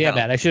good idea,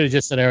 Matt. I should have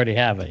just said I already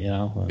have it.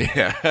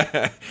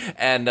 Yeah,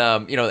 and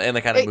and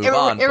they kind of move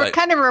on. It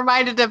kind of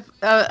reminded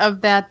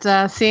of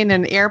that scene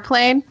in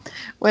Airplane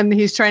when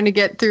he's trying to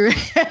get through,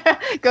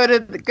 go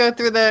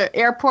through the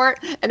airport,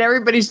 and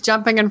everybody's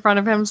jumping in front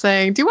of him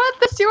saying, "Do you want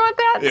this? Do you want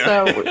that?" Yeah.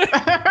 So we're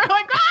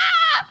like,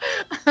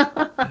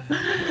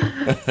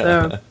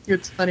 so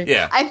it's funny.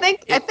 Yeah. I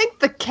think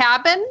the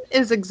cabin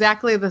is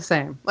exactly the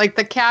same. Like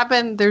the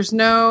cabin, there's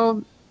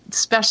no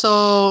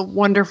special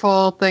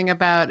wonderful thing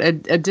about a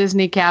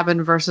Disney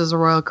cabin versus a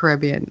Royal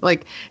Caribbean.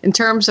 Like in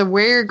terms of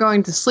where you're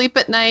going to sleep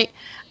at night,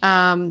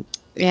 and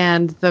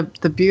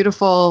the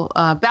beautiful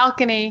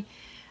balcony,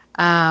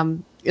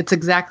 it's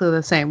exactly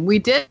the same. We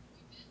did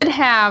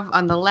have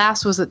on the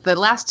last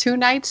 2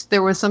 nights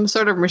there was some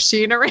sort of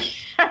machinery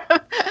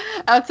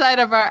outside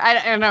of I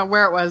don't know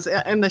where it was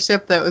in the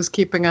ship that was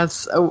keeping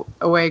us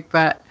awake,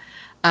 but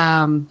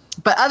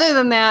other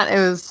than that it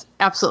was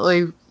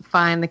absolutely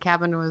fine. The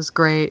cabin was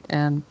great,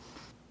 and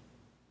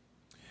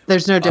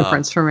there's no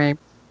difference for me.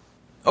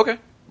 Okay,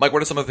 Mike,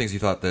 what are some of the things you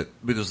thought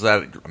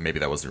maybe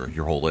that was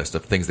your whole list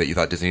of things that you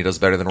thought Disney does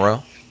better than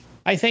Royal?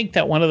 I think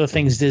that one of the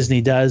things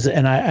Disney does,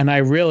 and I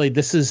really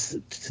this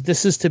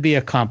is to be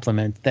a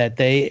compliment, that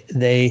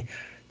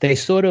they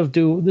sort of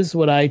do. This is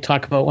what I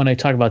talk about when I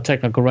talk about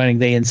technical writing.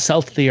 They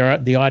insult the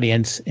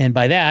audience, and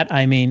by that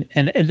I mean,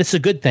 and this is a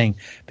good thing,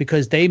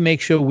 because they make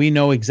sure we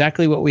know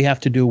exactly what we have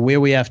to do, where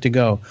we have to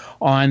go.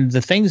 On the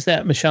things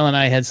that Michelle and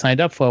I had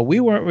signed up for, we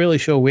weren't really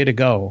sure where to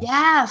go.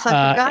 Yes,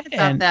 I forgot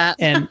about that.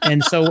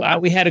 and so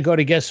we had to go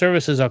to guest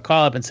services or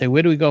call up and say,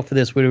 where do we go for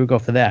this? Where do we go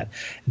for that?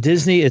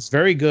 Disney is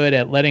very good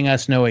at letting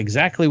us know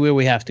exactly where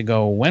we have to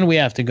go, when we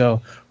have to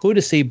go, who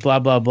to see, blah,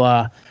 blah,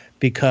 blah,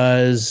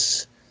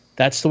 because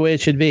that's the way it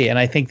should be. And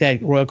I think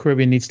that Royal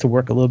Caribbean needs to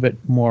work a little bit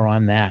more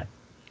on that.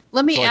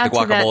 Let me add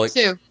to that,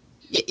 too.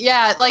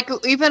 Yeah, like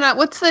even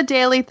what's the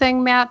daily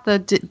thing, Matt? The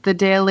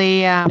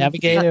daily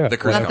Navigator? The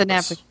cruise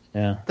compass.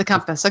 The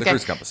compass. Okay. The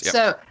cruise compass,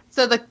 yeah.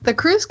 So the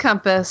cruise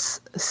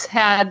compass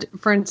had,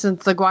 for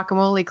instance, the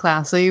guacamole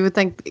class. So you would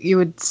think you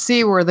would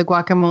see where the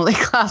guacamole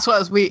class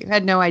was. We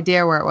had no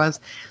idea where it was.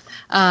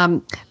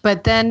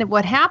 But then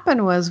what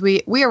happened was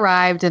we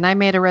arrived, and I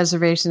made a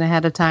reservation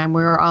ahead of time.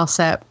 We were all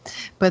set.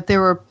 But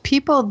there were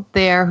people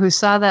there who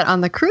saw that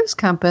on the cruise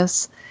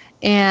compass,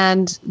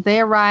 and they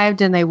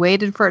arrived and they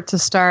waited for it to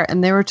start,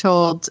 and they were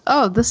told,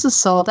 "Oh, this is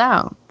sold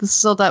out. This is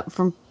sold out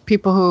from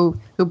people who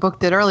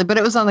booked it early." But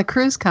it was on the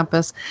cruise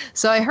compass.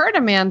 So I heard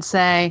a man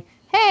say,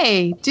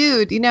 "Hey,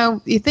 dude,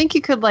 you think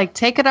you could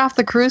take it off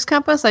the cruise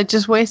compass? I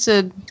just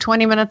wasted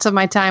 20 minutes of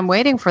my time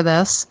waiting for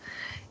this.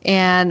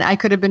 And I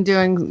could have been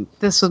doing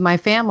this with my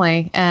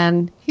family."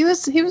 And he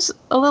was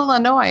a little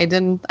annoyed,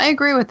 and I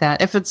agree with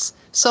that. If it's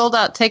sold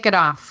out, take it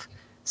off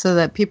so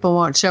that people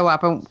won't show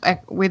up. And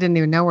we didn't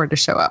even know where to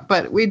show up.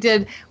 But we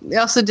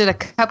also did a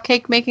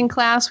cupcake making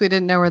class. We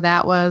didn't know where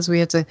that was. We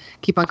had to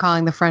keep on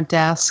calling the front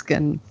desk,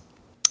 and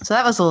so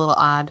that was a little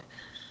odd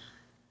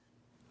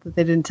that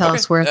they didn't tell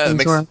us where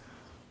things were.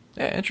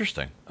 Yeah,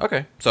 interesting.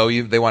 Okay, so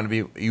you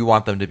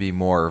want them to be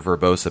more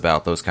verbose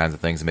about those kinds of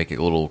things and make it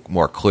a little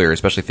more clear,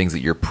 especially things that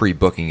you're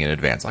pre-booking in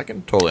advance. I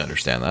can totally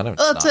understand that.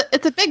 Well,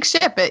 it's a big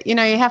ship. You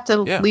have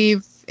to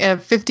leave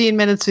 15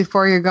 minutes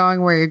before you're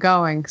going where you're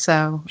going.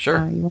 So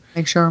sure, you want to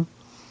make sure.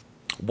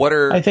 What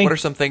are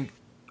some things?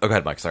 Oh, go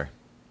ahead, Mike. Sorry.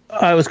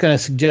 I was going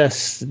to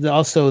suggest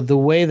also the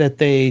way that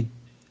they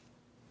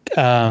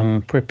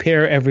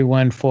prepare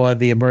everyone for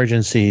the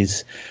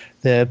emergencies,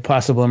 the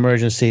possible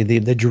emergency,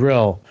 the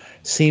drill,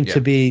 seemed to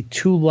be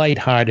too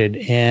lighthearted.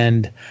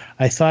 And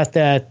I thought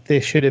that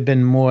there should have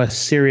been more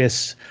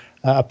serious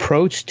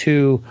approach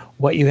to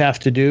what you have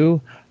to do.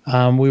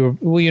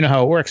 You know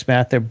how it works,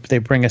 Matt. They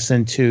bring us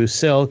into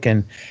Silk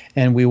and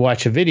we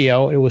watch a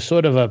video. It was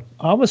sort of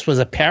almost was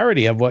a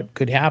parody of what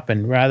could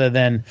happen rather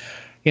than,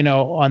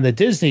 on the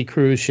Disney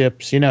cruise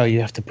ships, you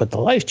have to put the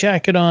life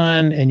jacket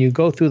on and you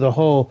go through the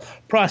whole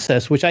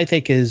process, which I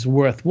think is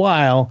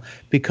worthwhile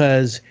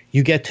because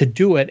you get to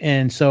do it.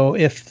 And so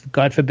if,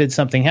 God forbid,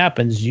 something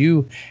happens,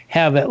 you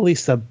have at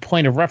least a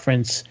point of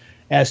reference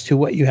as to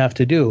what you have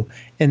to do.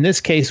 In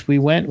this case, we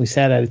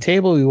sat at a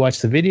table, we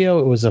watched the video.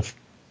 It was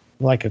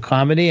like a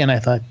comedy. And I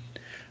thought,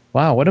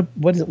 wow,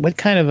 what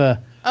kind of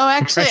a... Oh,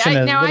 actually,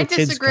 I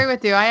disagree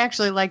with you. I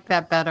actually like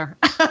that better.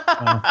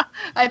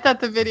 I thought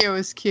the video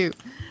was cute.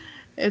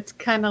 It's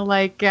kind of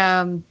like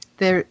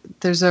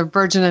there's a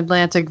Virgin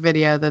Atlantic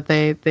video that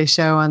they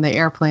show on the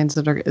airplanes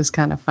that is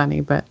kind of funny,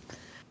 but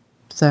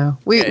so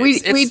we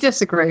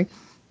disagree.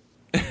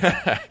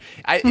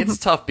 It's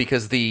tough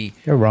because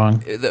you're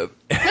wrong. The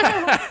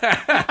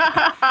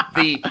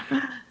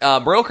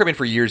Royal Caribbean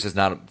for years has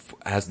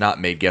not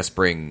made guests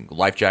bring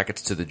life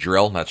jackets to the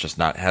drill. That's just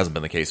hasn't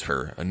been the case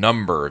for a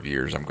number of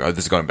years. This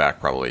is going back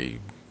probably,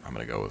 I'm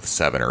going to go with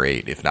 7 or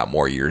 8, if not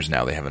more years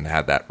now. They haven't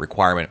had that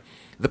requirement.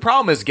 The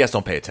problem is guests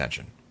don't pay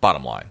attention.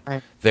 Bottom line,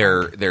 right.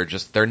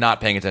 They're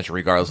not paying attention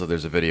regardless if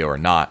there's a video or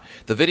not.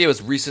 The video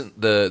is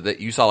recent. That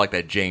you saw like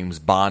that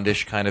James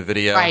Bondish kind of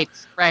video, right,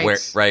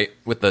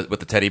 with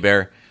the teddy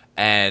bear,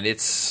 and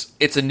it's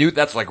a new.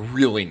 That's like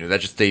really new.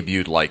 That just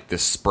debuted like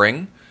this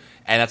spring,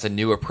 and that's a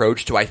new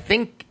approach to I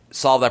think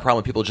solve that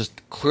problem. People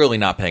just clearly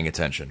not paying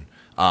attention.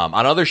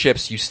 On other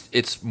ships,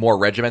 it's more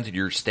regimented.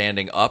 You're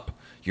standing up.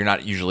 You're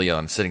not usually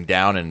sitting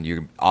down,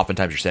 and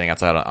oftentimes you're standing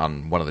outside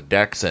on one of the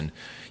decks and.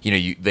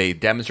 They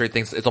demonstrate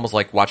things. It's almost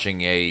like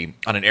watching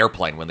on an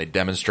airplane when they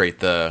demonstrate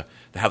how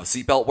the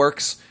seatbelt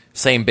works.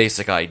 Same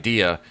basic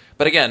idea.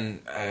 But again,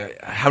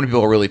 how many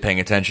people are really paying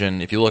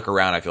attention? If you look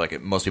around, I feel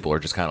like most people are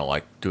just kind of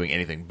like doing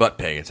anything but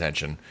paying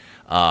attention.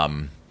 I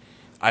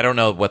don't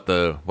know what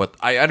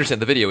I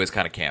understand the video is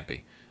kind of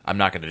campy. I'm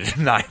not going to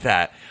deny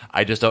that.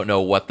 I just don't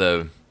know what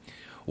the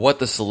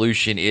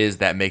solution is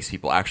that makes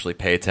people actually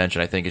pay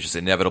attention. I think it's just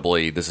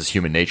inevitably this is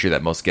human nature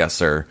that most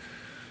guests are.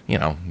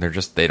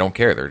 They don't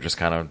care. They're just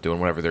kind of doing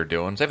whatever they're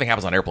doing. Same thing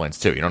happens on airplanes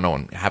too. You don't know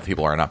when half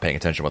people are not paying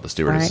attention to what the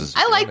stewardess is.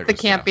 I like the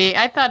campy.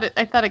 I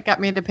thought it got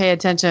me to pay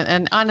attention.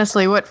 And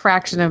honestly, what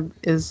fraction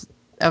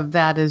of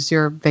that is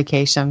your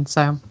vacation?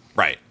 So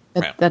right.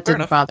 That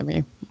didn't bother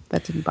me.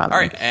 That didn't bother me. All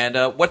right. And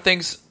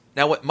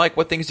Mike?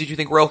 What things did you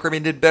think Royal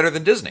Caribbean did better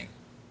than Disney?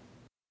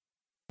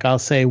 I'll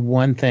say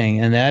one thing,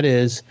 and that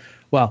is,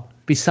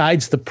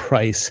 besides the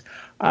price,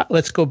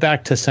 let's go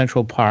back to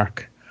Central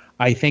Park.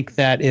 I think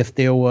that if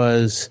there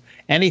was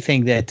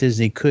anything that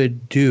Disney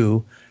could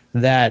do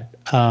that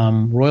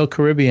Royal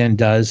Caribbean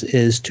does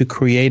is to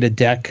create a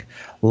deck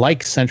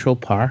like Central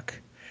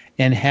Park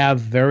and have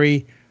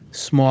very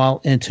small,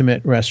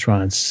 intimate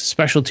restaurants,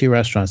 specialty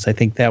restaurants. I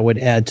think that would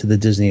add to the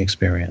Disney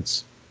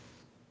experience.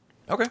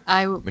 Okay.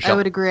 I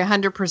would agree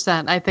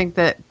 100%. I think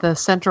that the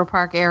Central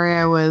Park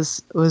area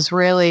was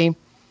really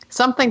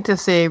something to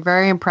see,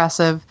 very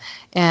impressive.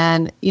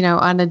 And,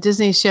 on a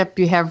Disney ship,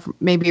 you have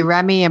maybe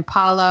Remy and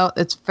Palo.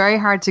 It's very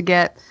hard to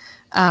get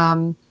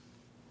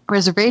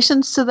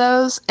reservations to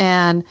those.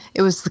 And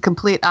it was the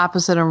complete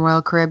opposite on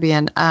Royal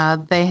Caribbean.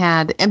 They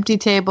had empty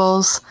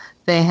tables.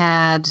 They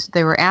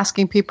were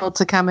asking people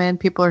to come in.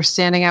 People are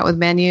standing out with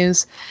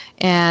menus.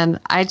 And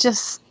I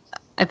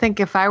think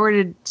if I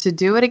were to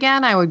do it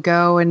again, I would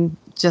go and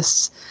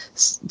just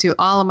do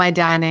all of my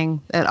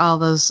dining at all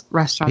those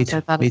restaurants.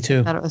 Me too.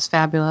 I thought it was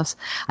fabulous.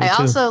 I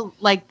also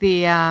like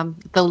the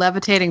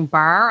levitating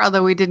bar,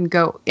 although we didn't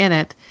go in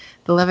it.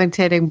 The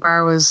levitating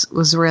bar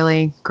was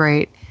really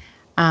great.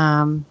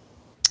 The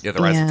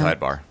Rising Tide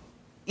bar.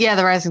 Yeah,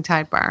 the Rising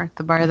Tide bar,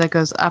 the bar that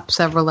goes up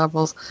several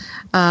levels.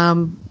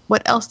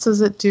 What else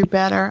does it do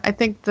better? I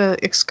think the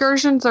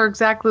excursions are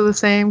exactly the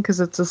same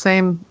because it's the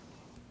same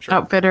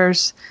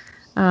outfitters.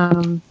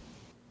 So,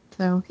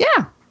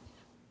 yeah.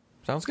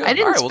 Sounds good. I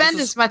didn't spend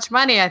as much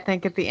money, I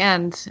think, at the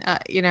end.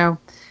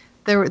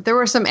 There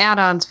were some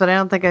add-ons, but I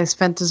don't think I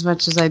spent as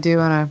much as I do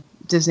on a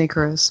Disney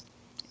cruise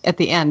at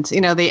the end.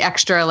 The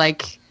extra,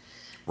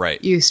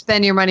 right. You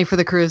spend your money for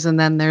the cruise, and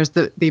then there's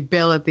the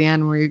bill at the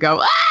end where you go,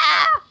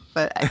 ah!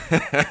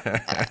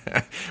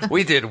 But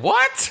we did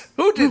what?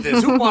 Who did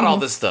this? Who bought all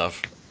this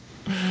stuff?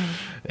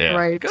 Yeah,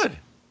 right. Good.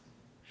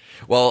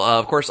 Well,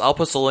 of course, I'll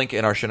post a link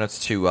in our show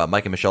notes to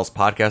Mike and Michelle's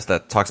podcast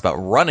that talks about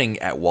running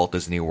at Walt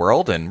Disney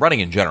World and running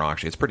in general.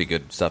 Actually, it's pretty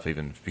good stuff,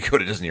 even if you go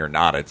to Disney or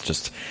not. It's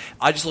just,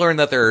 I just learned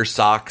that there are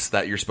socks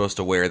that you're supposed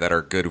to wear that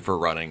are good for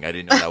running. I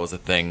didn't know that was a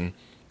thing,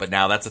 but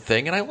now that's a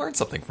thing, and I learned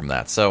something from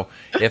that. So,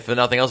 if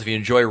nothing else, if you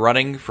enjoy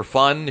running for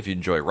fun, if you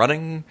enjoy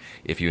running,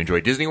 if you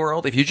enjoy Disney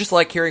World, if you just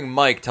like hearing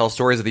Mike tell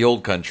stories of the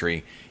old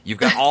country, you've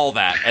got all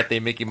that at the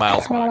Mickey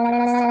Miles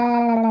podcast.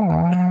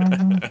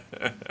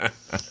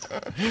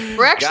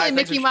 We're actually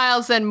Mickey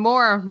Miles and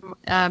more,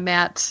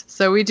 Matt.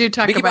 So we do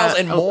talk Mickey about Miles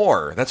and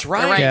more. That's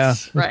right. Yeah,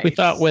 right. We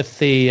thought with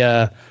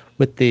the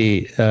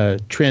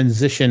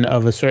transition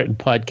of a certain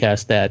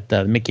podcast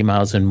that Mickey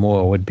Mouse and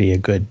More would be a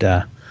good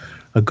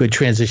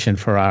transition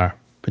for our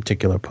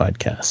particular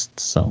podcast.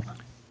 So,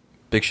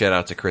 big shout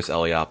out to Chris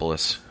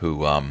Eliopoulos,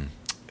 who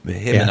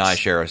Yes. and I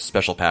share a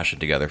special passion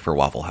together for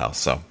Waffle House.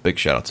 So, big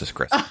shout out to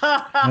Chris.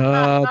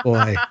 oh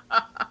boy.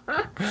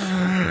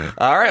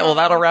 All right, well,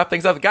 that'll wrap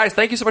things up, guys.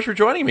 Thank you so much for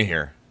joining me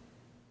here.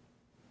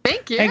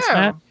 Thank you. Thanks,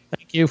 Matt.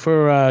 Thank you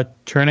for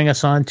turning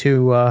us on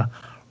to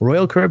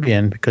Royal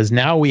Caribbean, because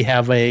now we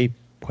have a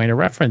point of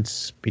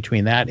reference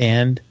between that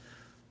and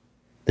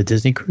the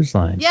Disney Cruise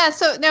Line. Yeah,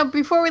 so now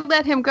before we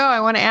let him go,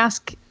 I want to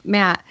ask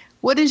Matt,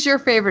 what is your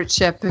favorite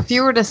ship? If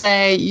you were to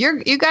say,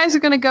 you guys are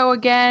going to go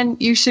again,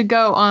 you should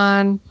go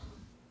on...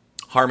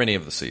 Harmony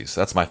of the Seas.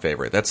 That's my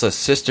favorite. That's a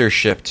sister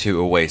ship to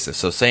Oasis.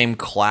 So same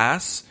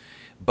class,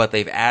 but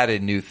they've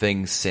added new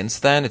things since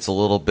then. It's a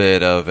little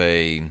bit of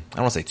a, I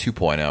don't want to say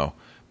 2.0,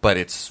 but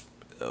it's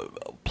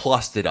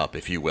plussed it up,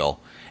 if you will.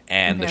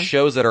 And the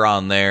shows that are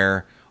on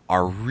there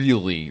are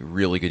really,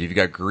 really good. You've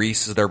got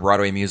Grease as their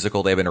Broadway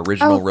musical. They have an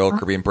original Royal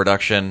Caribbean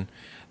production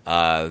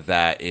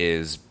that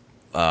is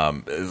a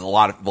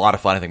lot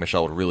of fun. I think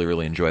Michelle would really,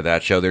 really enjoy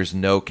that show. There's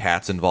no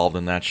cats involved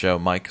in that show,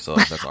 Mike, so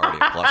that's already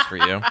a plus for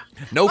you.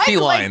 No Mike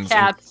felines.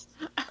 Cats.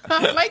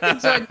 Mike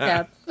enjoyed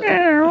cats.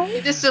 He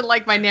just didn't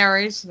like my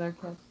narration.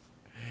 Okay.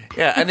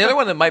 Yeah, and the other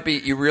one that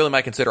you really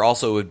might consider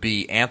also would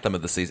be Anthem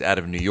of the Seas out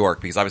of New York,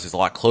 because obviously it's a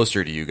lot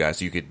closer to you guys.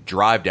 So you could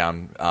drive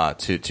down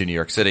to New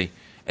York City.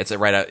 It's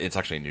it's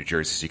actually in New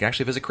Jersey, so you can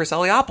actually visit Chris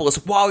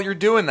Eliopoulos while you're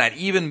doing that.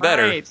 Even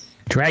better. Right.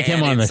 Drag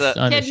him on the ship.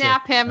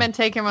 Kidnap him and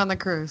take him on the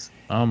cruise.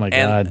 Oh my God.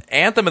 And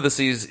Anthem of the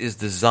Seas is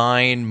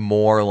designed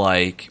more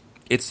like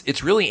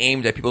it's really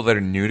aimed at people that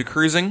are new to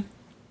cruising.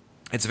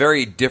 It's a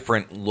very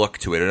different look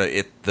to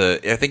it.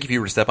 I think if you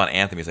were to step on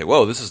Anthem, you say,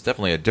 "Whoa, this is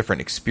definitely a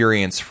different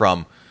experience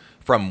from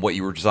what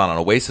you were just on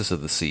Oasis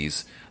of the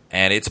Seas."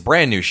 And it's a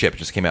brand new ship; it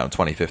just came out in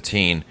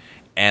 2015.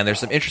 And there's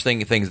some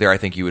interesting things there I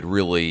think you would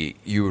really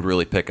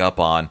pick up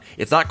on.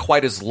 It's not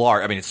quite as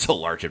large. I mean, it's still a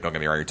large ship, don't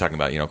get me wrong. You're talking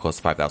about, close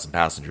to 5,000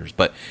 passengers.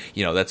 But,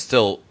 it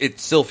still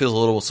feels a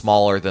little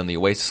smaller than the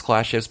Oasis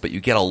class ships, but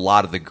you get a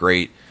lot of the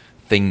great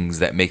things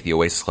that make the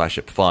Oasis class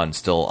ship fun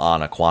still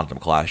on a Quantum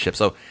class ship.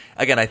 So,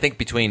 again, I think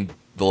between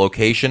the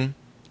location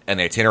and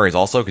the itineraries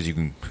also, because you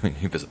can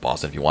visit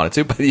Boston if you wanted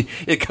to, but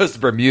it goes to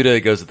Bermuda,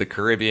 it goes to the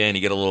Caribbean,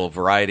 you get a little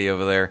variety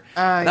over there.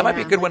 That might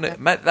be a good one. That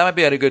might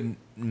be a good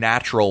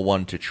natural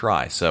one to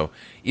try. So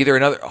either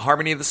another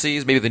Harmony of the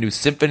Seas, maybe the new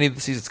Symphony of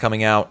the Seas that's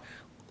coming out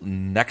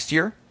next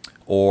year,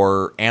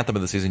 or Anthem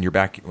of the Seas in your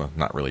well,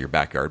 not really your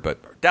backyard,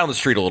 but down the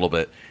street a little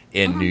bit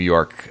in New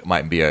York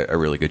might be a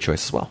really good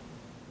choice as well.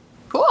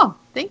 Cool.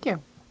 Thank you.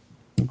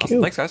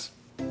 Awesome. Thanks, guys.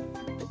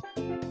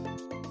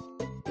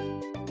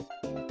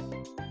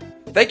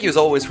 Thank you, as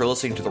always, for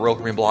listening to the Royal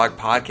Caribbean Blog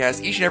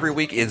podcast. Each and every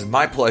week is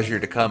my pleasure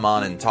to come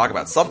on and talk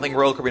about something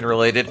Royal Caribbean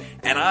related,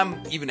 and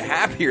I'm even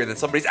happier that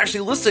somebody's actually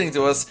listening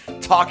to us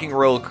talking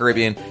Royal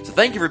Caribbean. So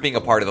thank you for being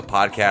a part of the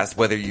podcast,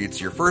 whether it's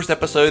your first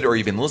episode or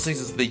you've been listening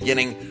since the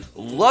beginning.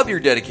 Love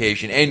your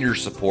dedication and your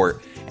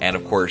support. And,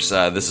 of course,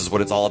 this is what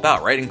it's all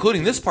about, right?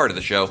 Including this part of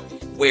the show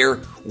where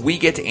we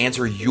get to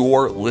answer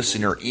your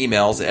listener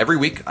emails. Every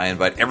week, I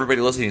invite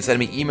everybody listening to send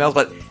me emails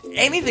about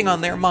anything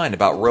on their mind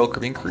about Royal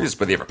Caribbean Cruise.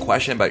 Whether you have a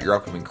question about your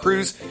upcoming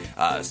cruise,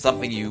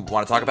 something you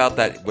want to talk about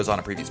that was on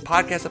a previous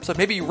podcast episode,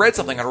 maybe you read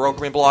something on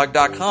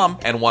RoyalCaribbeanBlog.com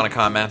and want to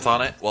comment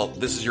on it, well,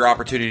 this is your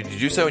opportunity to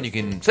do so, and you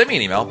can send me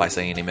an email by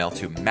sending an email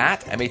to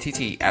Matt,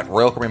 M-A-T-T, at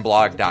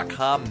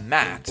RoyalCaribbeanBlog.com,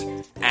 Matt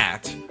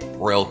at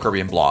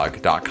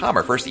RoyalCaribbeanBlog.com.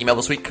 Our first email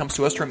this week comes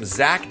to us from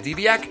Zach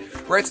Diviak,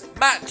 who writes,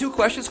 Matt, 2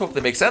 questions, hope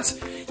they make sense.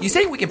 You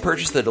say we can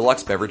purchase the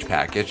deluxe beverage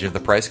package. If the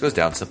price goes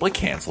down, simply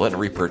cancel it and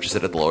repurchase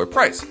it at the lower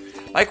price.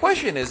 My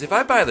question is, if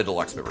I buy the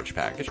deluxe beverage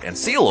package and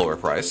see a lower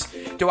price,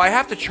 do I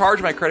have to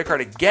charge my credit card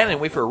again and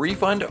wait for a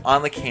refund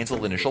on the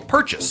canceled initial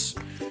purchase?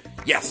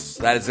 Yes,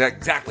 that is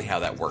exactly how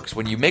that works.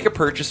 When you make a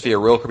purchase via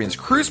Royal Caribbean's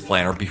cruise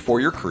planner before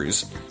your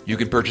cruise, you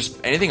can purchase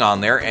anything on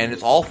there and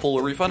it's all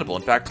fully refundable.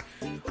 In fact,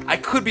 I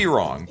could be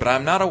wrong, but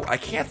I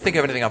can't think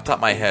of anything off the top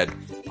of my head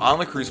on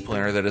the cruise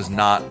planner that is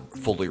not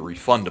fully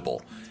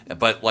refundable.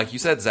 But like you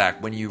said,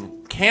 Zach, when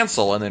you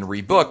cancel and then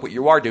rebook, what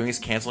you are doing is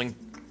canceling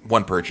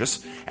one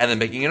purchase and then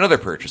making another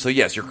purchase. So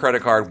yes, your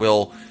credit card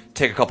will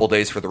take a couple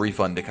days for the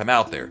refund to come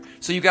out there.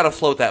 So you got to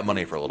float that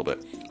money for a little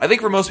bit. I think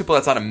for most people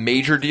that's not a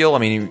major deal. I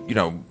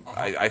mean,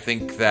 I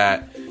think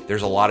that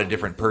there's a lot of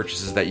different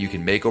purchases that you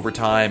can make over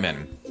time,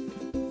 and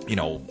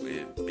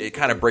it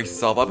kind of breaks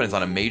itself up and it's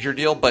not a major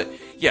deal. But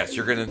yes,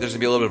 there's going to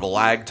be a little bit of a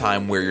lag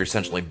time where you're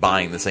essentially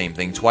buying the same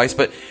thing twice.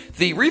 But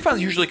the refunds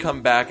usually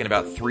come back in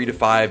about 3 to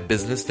 5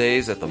 business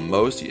days at the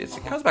most. It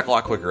comes back a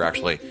lot quicker,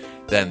 actually,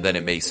 than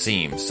it may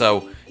seem.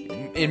 So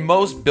in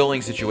most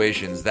billing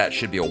situations, that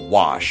should be a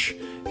wash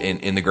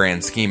in the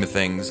grand scheme of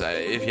things.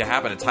 If you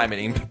happen to time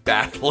it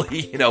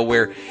badly,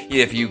 where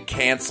if you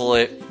cancel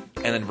it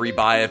and then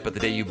rebuy it, but the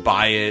day you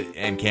buy it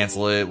and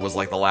cancel it was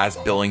like the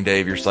last billing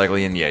day of your cycle,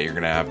 and yeah, you're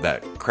going to have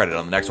that credit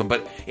on the next one.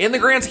 But in the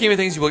grand scheme of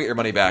things, you will get your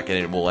money back, and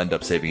it will end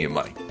up saving you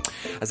money.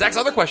 Zach's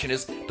other question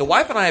is, the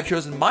wife and I have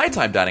chosen My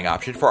Time dining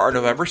option for our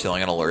November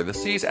sailing on Allure of the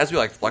Seas, as we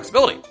like the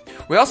flexibility.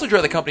 We also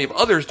enjoy the company of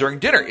others during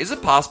dinner. Is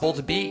it possible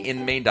to be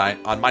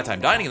on My Time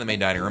dining in the main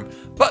dining room,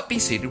 but be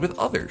seated with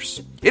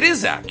others? It is,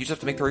 Zach. You just have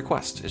to make the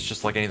request. It's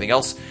just like anything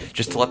else,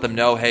 just to let them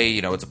know, hey,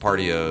 it's a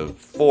party of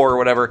 4 or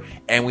whatever,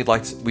 and we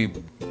like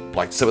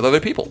to sit with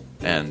other people,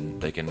 and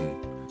they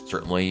can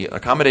certainly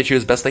accommodate you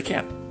as best they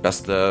can.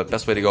 Best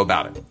way to go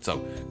about it. So,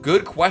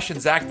 good question,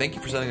 Zach. Thank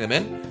you for sending them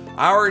in.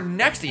 Our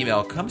next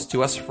email comes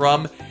to us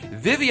from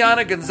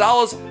Viviana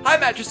Gonzalez. Hi,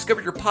 Matt. Just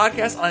discovered your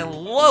podcast, and I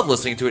love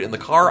listening to it in the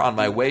car on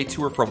my way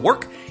to or from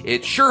work.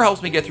 It sure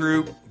helps me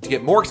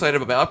get more excited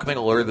about my upcoming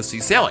Allure of the Sea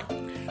sailing.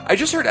 I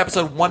just heard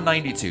episode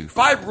 192,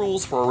 5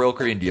 Rules for a Royal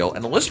Caribbean Deal,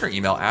 and a listener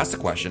email asked a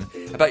question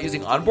about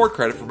using onboard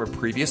credit from a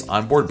previous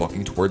onboard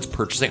booking towards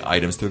purchasing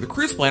items through the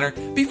cruise planner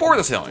before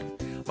the sailing.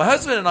 My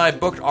husband and I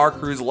booked our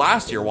cruise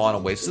last year while on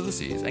Oasis of the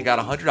Seas and got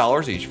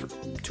 $100 each for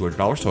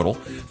 $200 total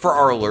for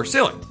our Allure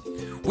sailing.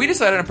 We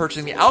decided on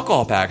purchasing the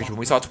alcohol package when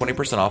we saw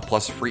 20% off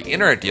plus a free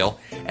internet deal,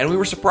 and we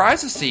were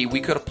surprised to see we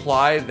could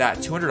apply that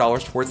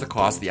 $200 towards the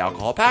cost of the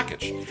alcohol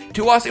package.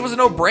 To us, it was a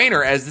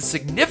no-brainer, as this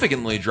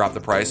significantly dropped the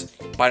price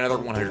by another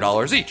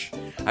 $100 each.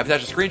 I've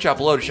attached a screenshot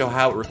below to show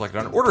how it reflected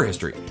on order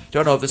history.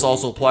 Don't know if this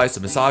also applies to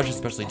massages,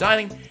 especially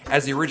dining,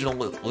 as the original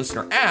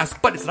listener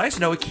asked, but it's nice to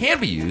know it can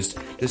be used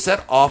to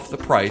set off the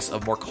price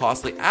of more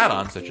costly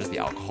add-ons such as the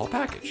alcohol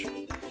package.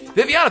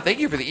 Viviana, thank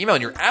you for the email,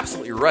 and you're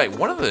absolutely right.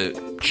 One of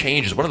the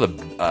changes, one of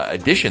the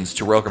additions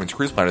to Royal Caribbean's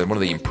Cruise Planner, one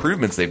of the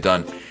improvements they've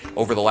done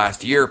over the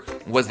last year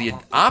was the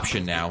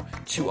option now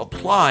to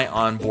apply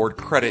onboard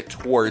credit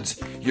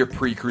towards your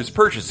pre-cruise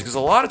purchase. Because a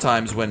lot of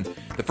times when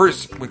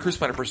Cruise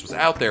Planner first was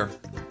out there,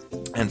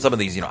 and some of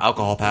these,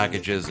 alcohol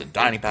packages and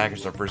dining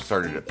packages first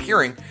started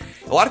appearing,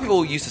 a lot of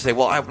people used to say,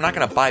 well, I'm not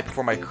going to buy it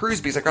before my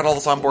cruise because I got all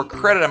this onboard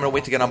credit. I'm going to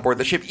wait to get on board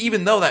the ship,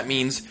 even though that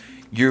means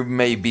you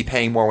may be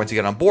paying more once you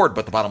get on board,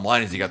 but the bottom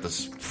line is you got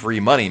this free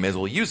money, you may as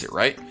well use it,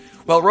 right?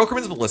 Well, Royal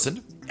Caribbean's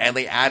listened, and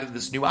they added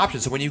this new option.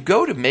 So when you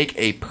go to make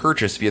a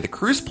purchase via the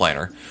Cruise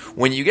Planner,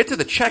 when you get to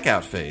the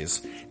checkout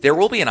phase, there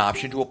will be an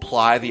option to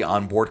apply the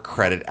onboard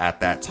credit at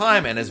that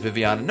time. And as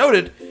Viviana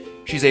noted,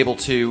 she's able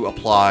to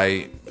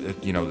apply,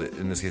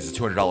 in this case, a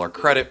 $200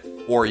 credit,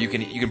 or you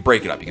can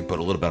break it up. You can put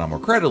a little bit on more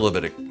credit, a little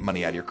bit of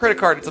money out of your credit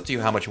card. It's up to you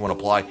how much you want to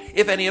apply,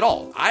 if any at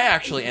all. I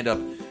actually end up,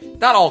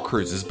 not all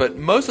cruises, but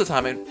most of the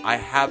time I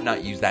have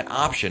not used that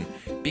option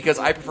because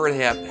I prefer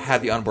to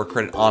have the onboard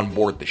credit on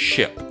board the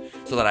ship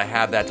so that I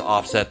have that to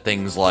offset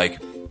things like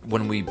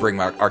when we bring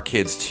our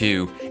kids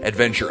to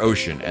Adventure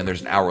Ocean and there's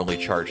an hourly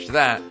charge to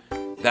that.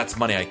 That's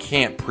money I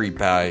can't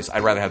pre-buy.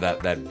 I'd rather have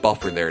that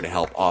buffer there to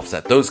help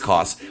offset those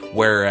costs,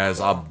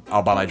 whereas I'll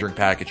buy my drink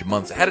package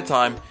months ahead of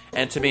time,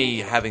 and to me,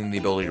 having the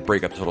ability to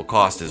break up total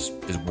cost is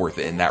worth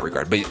it in that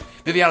regard. But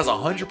Viviana's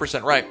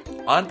 100% right.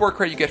 Onboard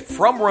credit you get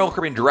from Royal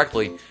Caribbean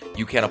directly,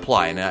 you can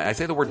apply. And I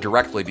say the word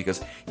directly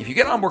because if you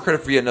get onboard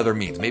credit via another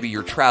means, maybe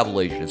your travel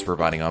agent is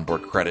providing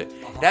onboard credit,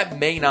 that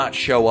may not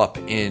show up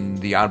in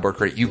the onboard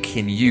credit you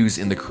can use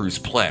in the cruise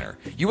planner.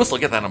 You will still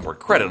get that onboard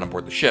credit on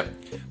board the ship,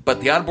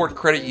 but the onboard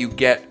credit you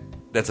get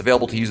that's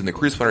available to use in the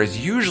cruise planner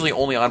is usually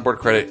only onboard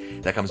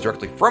credit that comes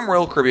directly from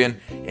Royal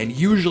Caribbean and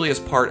usually as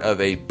part of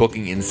a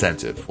booking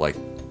incentive. Like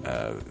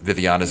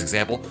Viviana's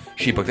example,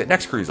 she booked at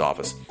Next Cruise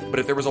Office. But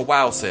if there was a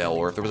WOW sale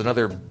or if there was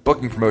another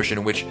booking promotion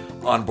in which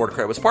onboard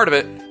credit was part of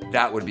it,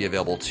 that would be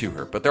available to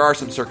her. But there are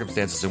some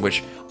circumstances in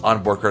which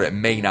onboard credit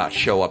may not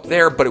show up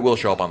there, but it will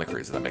show up on the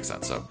cruise, if that makes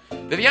sense. So,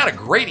 Viviana,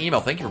 great email.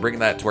 Thank you for bringing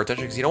that to our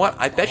attention because you know what?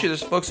 I bet you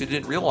there's folks who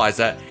didn't realize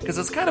that because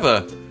it's kind of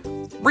a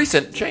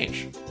recent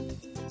change.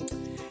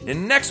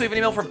 And next we have an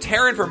email from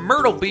Taryn from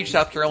Myrtle Beach,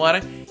 South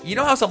Carolina. You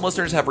know how some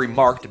listeners have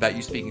remarked about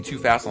you speaking too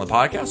fast on the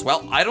podcast?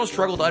 Well, I don't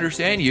struggle to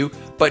understand you,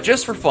 but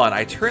just for fun,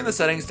 I turned the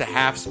settings to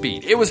half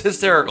speed. It was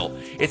hysterical.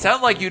 It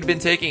sounded like you'd been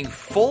taking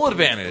full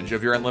advantage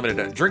of your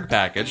unlimited drink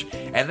package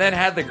and then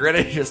had the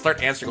grit to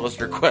start answering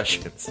listener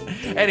questions.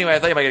 Anyway, I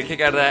thought you might get a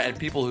kick out of that, and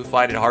people who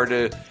find it hard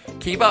to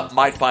keep up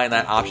might find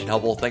that option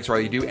helpful. Thanks for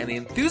all you do and the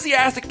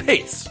enthusiastic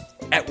pace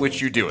at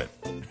which you do it.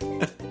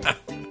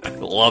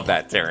 Love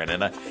that, Taryn.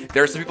 And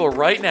there are some people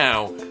right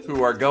now who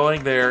who are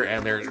going there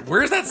and they're,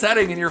 where's that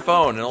setting in your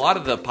phone? And a lot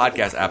of the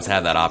podcast apps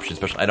have that option,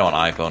 especially, I know on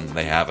iPhone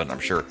they have it, I'm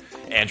sure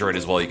Android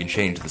as well, you can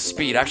change the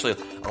speed. Actually,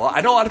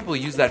 I know a lot of people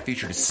use that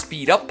feature to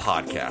speed up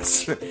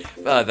podcasts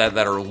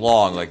that are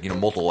long, like,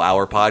 multiple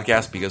hour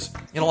podcasts, because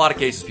in a lot of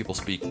cases people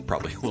speak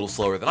probably a little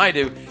slower than I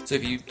do. So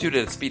if you do it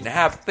at speed and a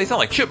half, they sound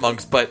like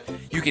chipmunks, but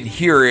you can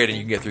hear it and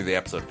you can get through the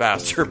episode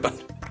faster. But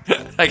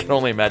I can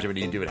only imagine when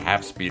you do it at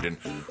half speed and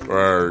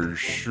I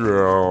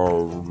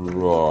shall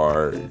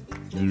write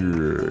yes.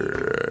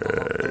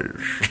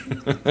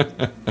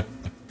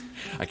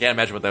 I can't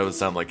imagine what that would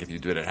sound like if you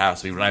do it at half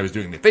speed when I was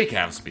doing the fake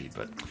half speed,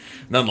 but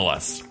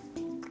nonetheless.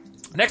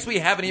 Next, we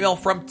have an email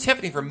from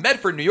Tiffany from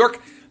Medford, New York.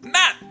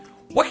 Matt,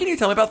 what can you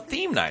tell me about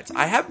theme nights?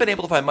 I haven't been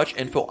able to find much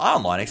info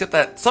online, except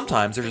that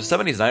sometimes there's a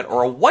 70s night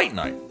or a white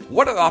night.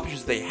 What are the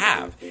options they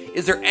have?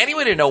 Is there any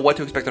way to know what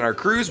to expect on our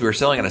cruise? We are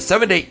sailing on a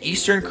 7-day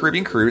Eastern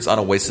Caribbean cruise on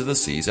Oasis of the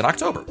Seas in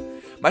October.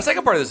 My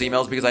second part of this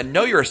email is because I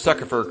know you're a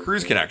sucker for a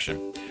cruise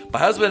connection. My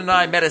husband and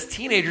I met as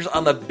teenagers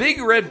on the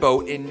Big Red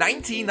Boat in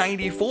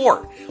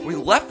 1994. We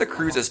left the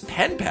cruise as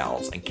pen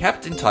pals and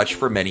kept in touch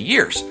for many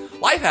years.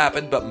 Life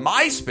happened, but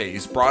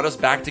MySpace brought us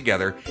back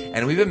together,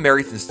 and we've been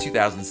married since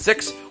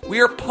 2006.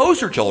 We are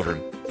poster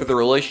children for the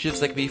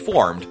relationships that can be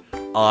formed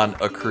on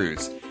a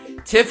cruise.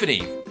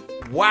 Tiffany,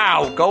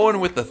 wow, going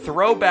with the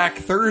throwback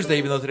Thursday,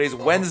 even though today's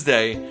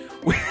Wednesday,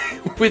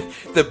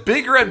 with the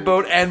Big Red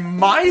Boat and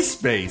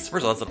MySpace.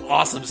 First of all, that's an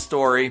awesome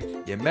story.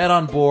 You met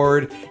on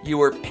board. You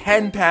were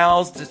pen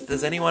pals.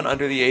 Does anyone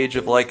under the age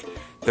of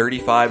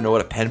 35 know what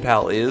a pen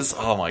pal is?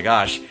 Oh my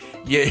gosh.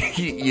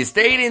 You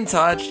stayed in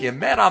touch. You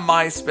met on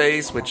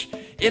MySpace, which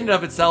in and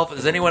of itself,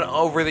 is anyone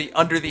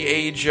under the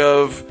age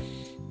of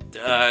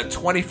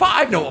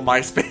 25 know what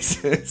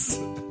MySpace is?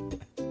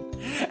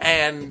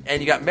 And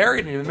you got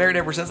married, and you've been married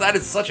ever since. That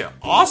is such an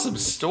awesome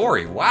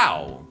story.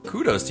 Wow.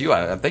 Kudos to you.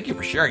 Thank you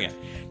for sharing it.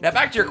 Now,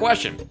 back to your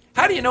question.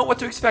 How do you know what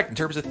to expect in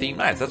terms of themed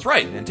nights? That's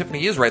right. And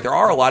Tiffany is right. There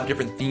are a lot of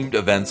different themed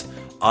events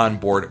on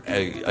board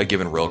a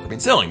given Royal Caribbean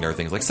sailing. There are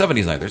things like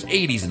 70s night. There's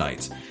 80s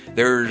nights.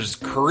 There's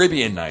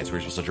Caribbean nights where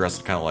you're supposed to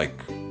dress kind of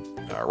like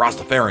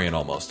Rastafarian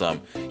almost.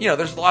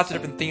 There's lots of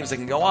different themes that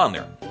can go on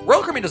there.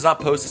 Royal Caribbean does not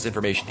post this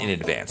information in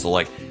advance.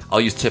 So,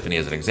 I'll use Tiffany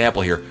as an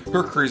example here.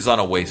 Her cruise is on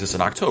Oasis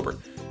in October.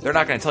 They're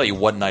not going to tell you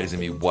what night is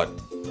going to be what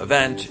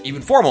event,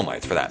 even formal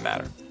nights for that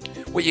matter.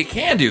 What you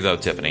can do, though,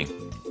 Tiffany,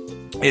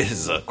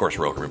 is, of course,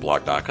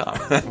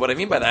 RoyalCaribbeanBlog.com. What I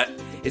mean by that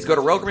is go to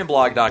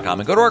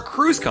RoyalCaribbeanBlog.com and go to our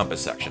Cruise Compass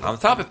section. On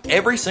the top of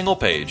every single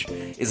page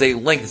is a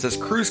link that says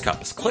Cruise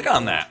Compass. Click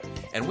on that,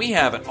 and we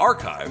have an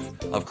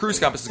archive of Cruise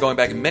Compasses going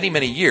back many,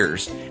 many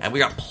years, and we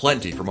got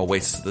plenty from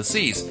Oasis of the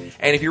Seas.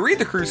 And if you read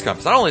the Cruise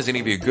Compass, not only is it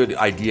going to give you a good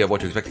idea of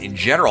what to expect in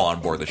general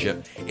on board the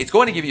ship, it's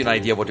going to give you an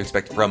idea of what to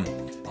expect from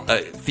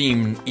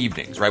theme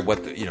evenings, right?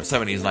 What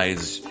 70s night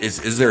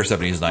is there a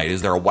 70s night?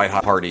 Is there a white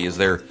hot party? Is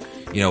there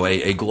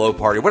a glow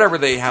party? Whatever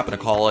they happen to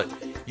call it,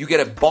 you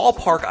get a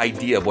ballpark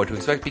idea of what to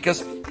expect,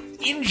 because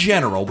in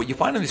general, what you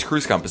find on these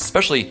cruise compasses,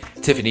 especially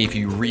Tiffany, if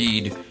you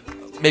read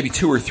maybe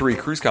 2 or 3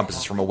 cruise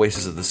compasses from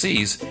Oasis of the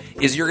Seas,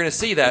 is you're going to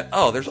see that,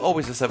 there's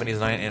always a 70s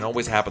night, and it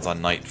always happens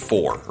on night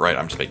 4, right?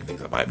 I'm just making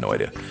things up. I have no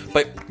idea.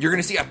 But you're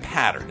going to see a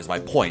pattern, is my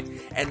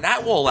point. And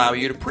that will allow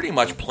you to pretty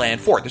much plan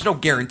for it. There's no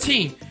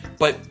guarantee,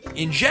 but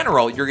in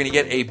general, you're going to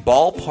get a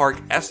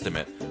ballpark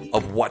estimate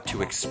of what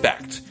to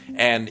expect.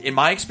 And in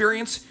my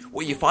experience,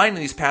 what you find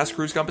in these past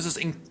cruise compasses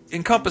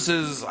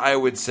encompasses, I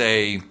would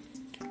say,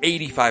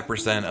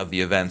 85% of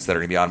the events that are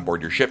going to be on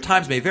board your ship.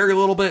 Times may vary a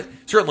little bit.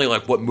 Certainly,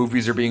 what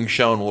movies are being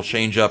shown will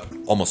change up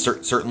almost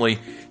certainly.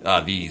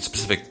 The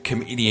specific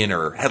comedian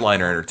or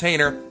headliner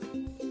entertainer,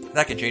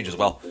 that can change as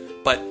well.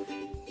 But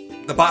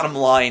the bottom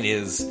line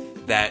is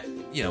that,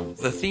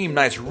 the theme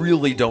nights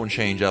really don't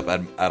change up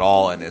at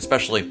all, and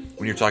especially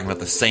when you're talking about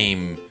the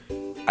same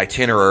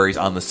itineraries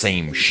on the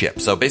same ship.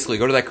 So basically,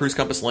 go to that Cruise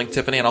Compass link,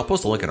 Tiffany, and I'll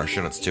post a link in our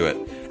show notes to it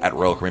at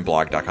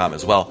RoyalCaribbeanBlog.com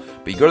as well.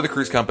 But you go to the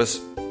Cruise Compass,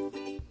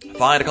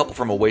 find a couple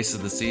from Oasis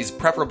of the Seas,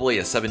 preferably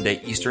a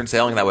 7-day Eastern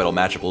sailing. That way it'll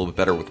match up a little bit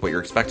better with what you're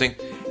expecting.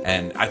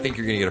 And I think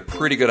you're going to get a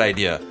pretty good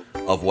idea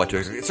of what to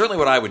expect. It's certainly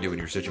what I would do in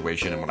your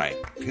situation and what I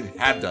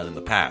have done in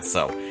the past.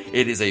 So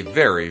it is a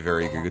very,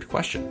 very good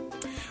question.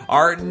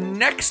 Our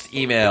next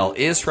email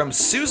is from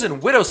Susan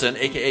Widowson,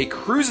 a.k.a.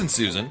 Cruisin'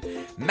 Susan.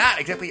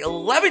 Matt, exactly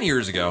 11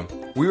 years ago,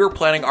 we were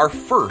planning our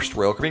first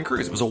Royal Caribbean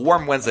cruise. It was a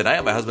warm Wednesday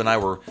night. My husband and I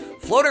were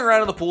floating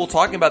around in the pool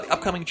talking about the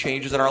upcoming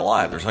changes in our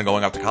lives. Our son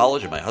going off to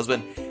college and my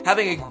husband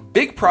having a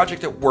big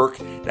project at work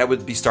that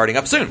would be starting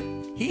up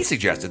soon. He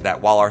suggested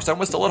that while our son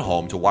was still at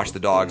home to watch the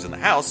dogs in the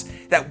house,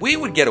 that we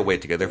would get away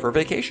together for a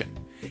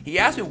vacation. He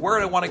asked me where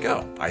I want to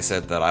go. I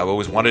said that I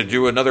always wanted to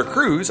do another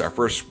cruise. Our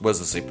first was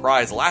a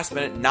surprise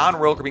last-minute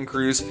non-Royal Caribbean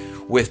cruise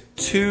with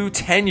 2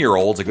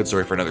 10-year-olds, a good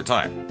story for another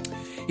time.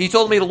 He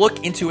told me to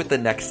look into it the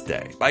next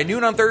day. By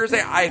noon on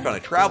Thursday, I had found a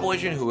travel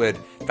agent who had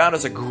found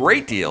us a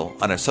great deal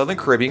on a Southern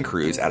Caribbean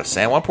cruise out of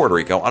San Juan, Puerto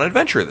Rico on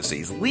Adventure of the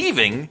Seas,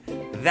 leaving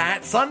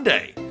that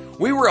Sunday.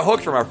 We were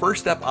hooked from our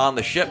first step on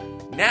the ship.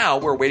 Now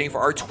we're waiting for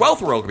our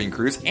 12th Royal Caribbean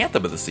cruise,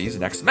 Anthem of the Seas,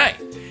 next May.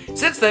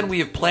 Since then, we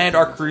have planned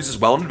our cruises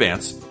well in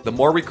advance. The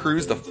more we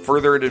cruise, the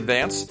further in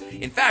advance.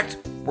 In fact,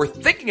 we're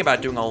thinking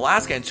about doing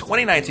Alaska in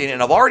 2019,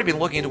 and I've already been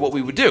looking into what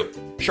we would do.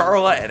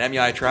 Charlotte at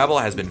MEI Travel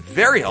has been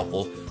very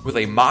helpful with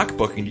a mock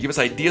booking to give us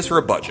ideas for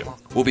a budget.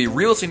 We'll be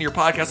re-listening to your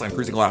podcast on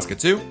Cruising Alaska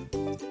too.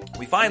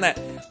 We find that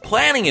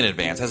planning in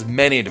advance has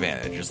many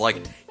advantages, like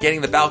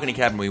getting the balcony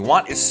cabin we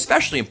want,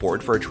 especially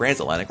important for a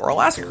transatlantic or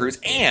Alaska cruise,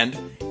 and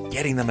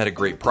getting them at a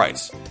great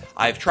price.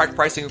 I've tracked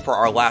pricing for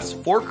our last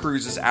 4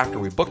 cruises after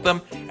we booked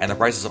them, and the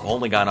prices have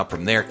only gone up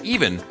from there,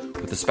 even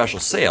with the special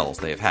sales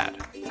they have had.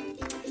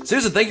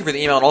 Susan, thank you for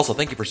the email, and also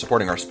thank you for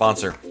supporting our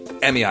sponsor,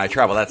 MEI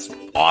Travel. That's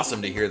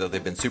awesome to hear that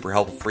they've been super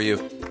helpful for you.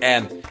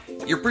 And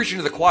you're preaching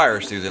to the choir,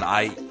 Susan.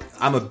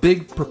 I'm a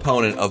big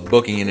proponent of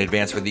booking in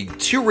advance for the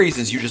 2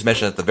 reasons you just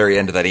mentioned at the very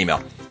end of that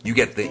email. You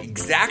get the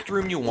exact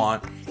room you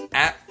want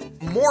at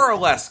more or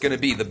less going to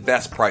be the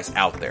best price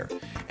out there.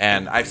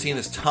 And I've seen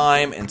this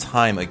time and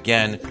time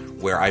again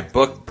where I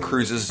book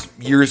cruises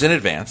years in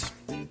advance.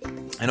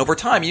 And over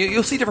time,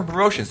 you'll see different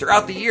promotions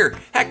throughout the year.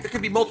 Heck, there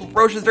could be multiple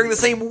promotions during the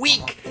same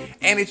week.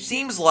 And it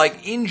seems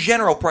like, in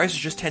general, prices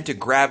just tend to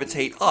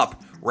gravitate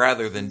up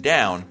rather than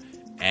down.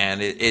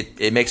 And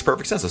it makes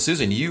perfect sense. So,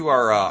 Susan, you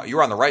are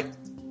on the right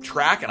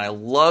track, and I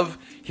love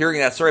hearing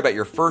that story about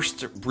your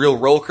first real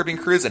Royal Caribbean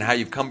cruise and how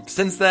you've come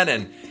since then.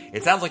 And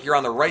it sounds like you're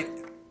on the right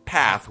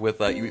path with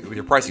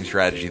your pricing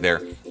strategy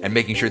there and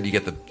making sure that you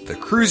get the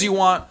cruise you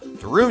want,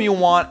 the room you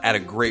want at a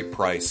great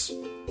price.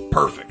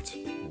 Perfect.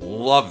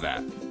 Love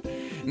that.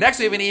 Next,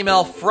 we have an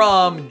email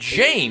from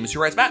James,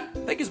 who writes, Matt,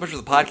 thank you so much for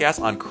the podcast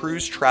on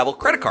cruise travel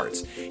credit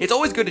cards. It's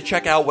always good to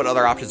check out what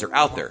other options are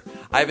out there.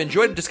 I've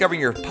enjoyed discovering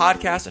your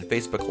podcast and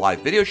Facebook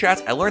Live video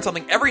chats. I learn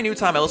something every new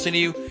time I listen to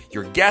you,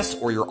 your guests,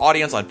 or your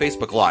audience on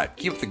Facebook Live.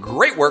 Keep up the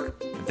great work,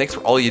 and thanks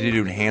for all you do to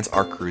enhance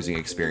our cruising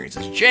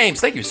experiences.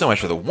 James, thank you so much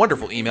for the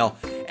wonderful email,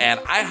 and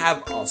I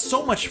have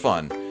so much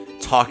fun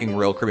talking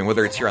Royal Caribbean,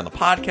 whether it's here on the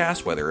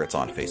podcast, whether it's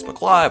on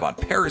Facebook Live, on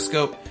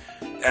Periscope.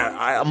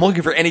 I'm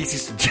looking for any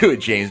excuse to do it,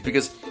 James,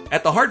 because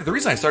at the heart of the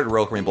reason I started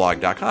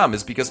RoyalCaribbeanBlog.com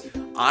is because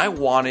I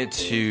wanted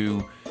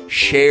to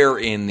share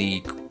in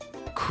the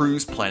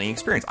cruise planning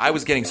experience. I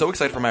was getting so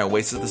excited for my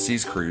Oasis of the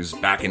Seas cruise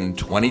back in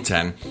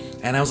 2010,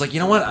 and I was like,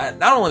 you know what?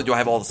 Not only do I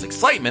have all this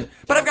excitement,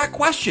 but I've got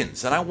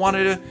questions, and I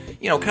wanted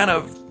to, kind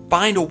of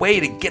find a way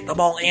to get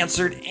them all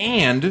answered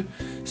and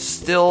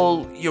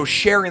still,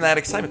 share in that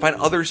excitement. Find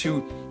others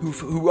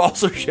who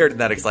also shared in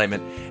that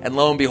excitement, and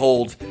lo and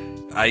behold,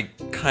 I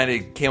kind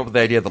of came up with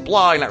the idea of the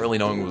blog, not really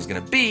knowing what it was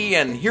going to be,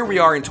 and here we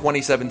are in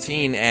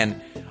 2017, and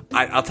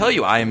I'll tell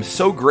you, I am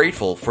so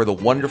grateful for the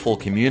wonderful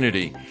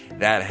community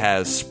that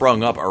has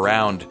sprung up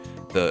around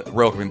the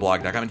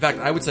RoyalCaribbeanBlog.com. In fact,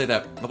 I would say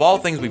that of all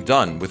things we've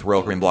done with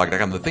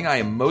RoyalCaribbeanBlog.com, the thing I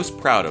am most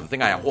proud of, the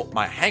thing I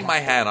hang my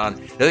hat on,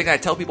 the thing I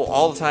tell people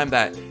all the time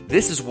that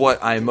this is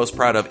what I am most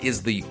proud of,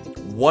 is the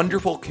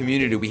wonderful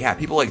community we have.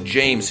 People like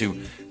James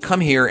who come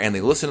here and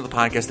they listen to the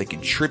podcast, they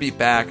contribute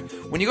back.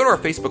 When you go to our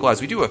Facebook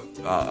Lives, we do a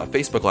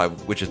Facebook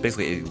Live, which is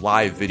basically a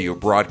live video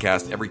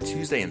broadcast every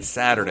Tuesday and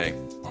Saturday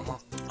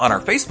on our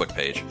Facebook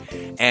page,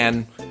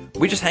 and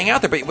we just hang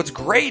out there. But what's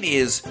great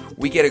is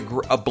we get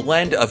a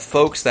blend of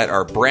folks that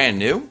are brand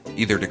new,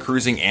 either to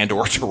cruising and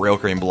or to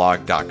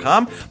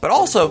RoyalCaribbeanBlog.com, but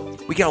also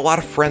we get a lot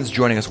of friends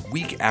joining us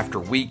week after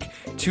week,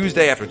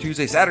 Tuesday after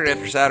Tuesday, Saturday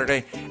after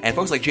Saturday, and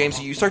folks like James,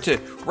 I start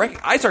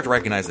to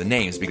recognize the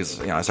names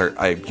because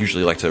I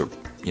usually like to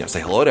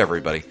say hello to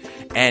everybody,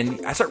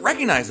 and I start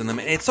recognizing them,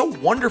 and it's so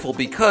wonderful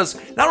because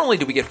not only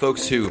do we get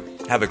folks who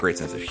have a great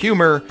sense of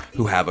humor,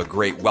 who have a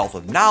great wealth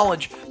of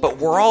knowledge, but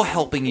we're all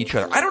helping each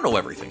other. I don't know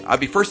everything. I'll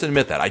be first to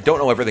admit that. I don't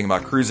know everything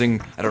about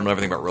cruising. I don't know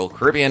everything about Royal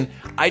Caribbean.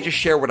 I just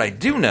share what I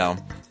do know,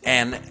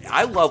 and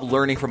I love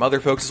learning from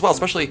other folks as well,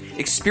 especially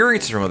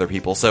experiences from other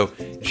people. So,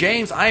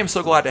 James, I am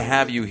so glad to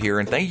have you here,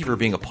 and thank you for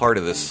being a part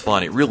of this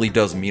fun. It really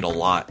does mean a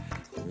lot.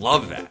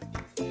 Love that.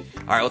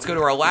 All right, let's go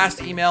to our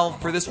last email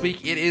for this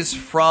week. It is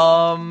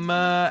from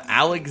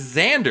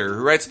Alexander,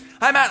 who writes,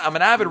 Hi, Matt. I'm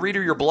an avid reader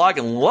of your blog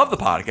and love the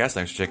podcast.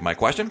 Thanks for taking my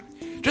question.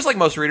 Just like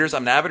most readers,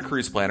 I'm an avid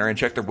cruise planner and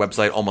check their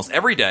website almost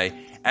every day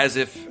as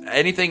if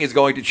anything is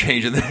going to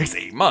change in the next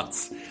 8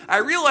 months. I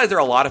realize there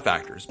are a lot of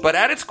factors, but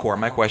at its core,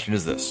 my question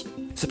is this.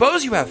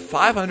 Suppose you have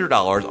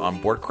 $500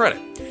 on board credit,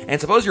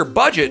 and suppose your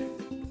budget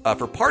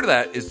for part of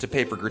that is to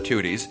pay for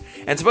gratuities,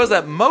 and suppose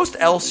that most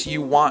else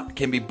you want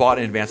can be bought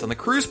in advance on the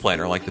cruise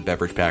planner, like the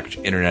beverage package,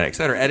 internet,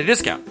 etc., at a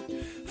discount.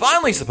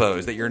 Finally,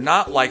 suppose that you're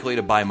not likely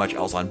to buy much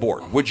else on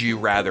board. Would you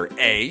rather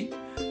A,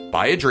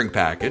 buy a drink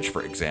package,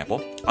 for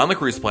example, on the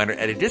cruise planner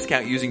at a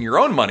discount using your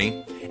own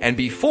money, and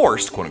be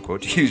forced, quote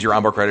unquote, to use your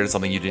onboard credit on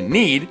something you didn't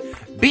need?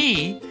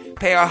 B,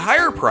 pay a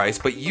higher price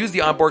but use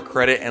the onboard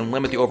credit and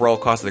limit the overall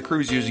cost of the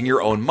cruise using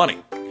your own money?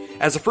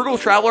 As a frugal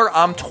traveler,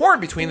 I'm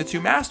torn between the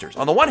two masters.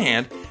 On the one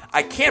hand,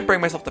 I can't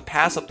bring myself to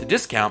pass up the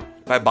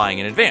discount by buying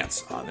in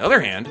advance. On the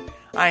other hand,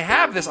 I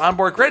have this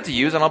onboard credit to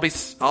use, and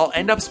I'll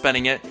end up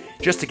spending it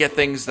just to get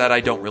things that I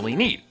don't really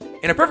need.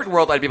 in a perfect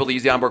world, I'd be able to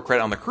use the onboard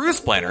credit on the cruise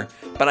planner,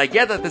 but I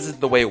get that this is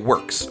the way it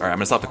works. All right, I'm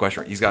going to stop the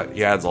question.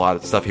 He adds a lot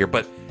of stuff here,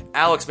 but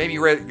Alex, maybe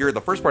you're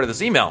the first part of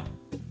this email,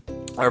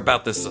 or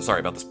about this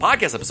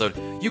podcast episode.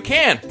 You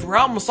can.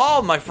 Problem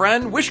solved, my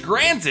friend. Wish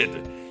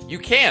granted. You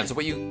can. So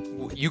what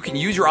you can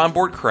use your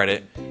onboard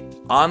credit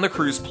on the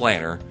cruise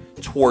planner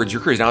towards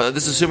your cruise. Now,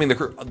 this is assuming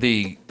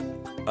the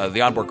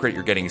onboard credit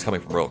you're getting is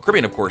coming from Royal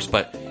Caribbean, of course,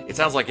 but it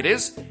sounds like it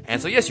is.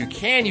 And so, yes, you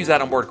can use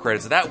that onboard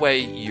credit. So that way,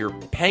 you're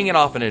paying it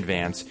off in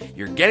advance,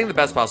 you're getting the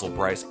best possible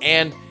price,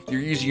 and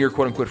you're using your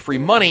quote-unquote free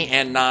money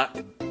and not,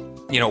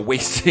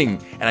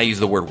 wasting. And I use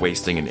the word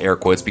wasting in air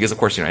quotes because, of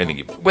course,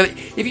 but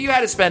if you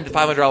had to spend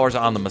 $500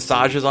 on the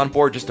massages on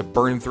board just to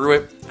burn through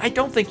it, I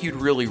don't think you'd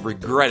really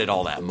regret it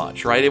all that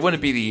much, right? It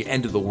wouldn't be the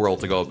end of the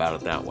world to go about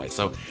it that way.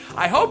 So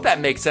I hope that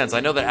makes sense.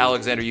 I know that,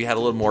 Alexander, you had a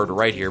little more to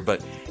write here,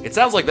 but it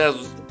sounds like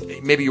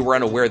maybe you were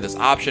unaware of this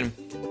option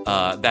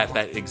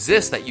that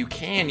exists, that you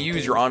can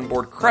use your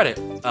onboard credit.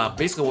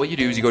 Basically, what you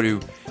do is you go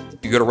to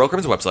Royal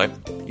Caribbean's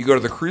website, you go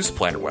to the Cruise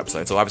Planner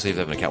website. So obviously, if you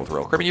have an account with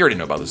Royal Caribbean, you already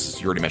know about this.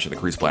 You already mentioned the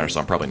Cruise Planner,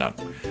 so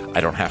I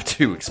don't have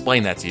to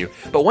explain that to you.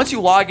 But once you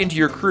log into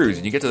your cruise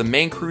and you get to the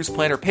main Cruise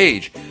Planner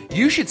page,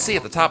 you should see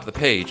at the top of the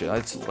page,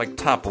 it's like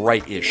top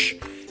right-ish,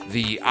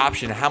 the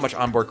option how much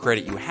onboard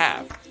credit you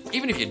have.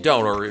 Even if you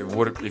don't, or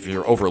if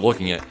you're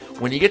overlooking it,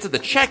 when you get to the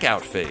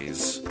checkout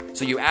phase,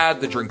 so you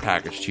add the drink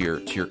package to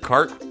your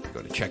cart, you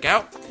go to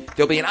checkout,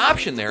 there'll be an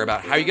option there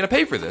about how you're going to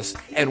pay for this,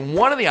 and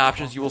one of the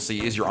options you will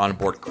see is your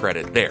onboard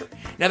credit there.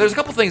 Now, there's a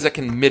couple things that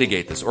can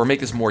mitigate this or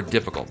make this more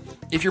difficult.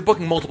 If you're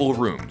booking multiple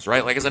rooms,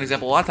 right? Like as an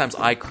example, a lot of times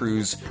I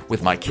cruise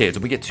with my kids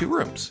and we get 2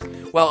 rooms.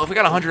 Well, if we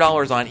got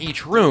 $100 on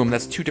each room,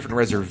 that's 2 different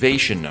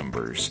reservation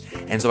numbers,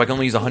 and so I can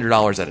only use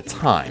 $100 at a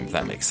time, if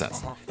that makes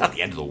sense. Not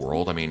the end of the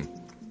world. I mean,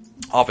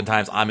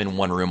 oftentimes I'm in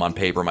one room on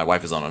paper, my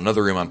wife is on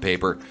another room on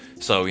paper,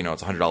 so,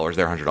 it's $100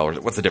 there, $100.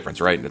 What's the difference,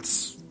 right?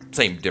 It's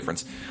same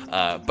difference.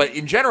 But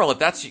in general, if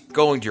that's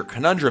going to your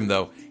conundrum,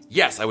 though,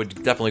 yes, I would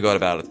definitely go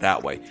about it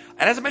that way.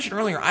 And as I mentioned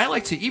earlier, I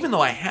like to, even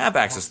though I have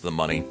access to the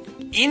money,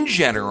 in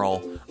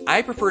general,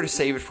 I prefer to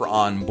save it for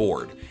on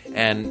board.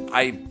 And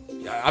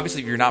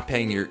obviously, if you're not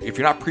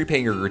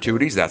prepaying your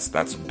gratuities,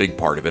 that's a big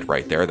part of it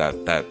right there.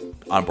 That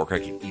onboard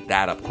credit can eat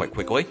that up quite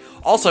quickly.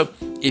 Also,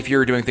 if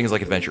you're doing things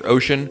like Adventure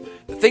Ocean,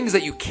 the things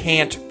that you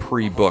can't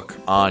pre-book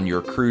on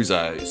your cruise,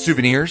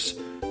 souvenirs,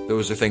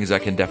 those are things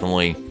that can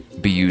definitely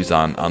be used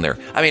on there.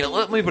 I mean,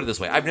 let me put it this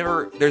way.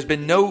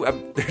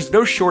 There's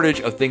no shortage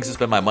of things to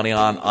spend my money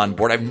on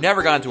board. I've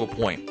never gotten to a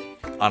point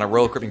on a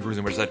Royal Caribbean cruise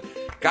where I said,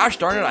 gosh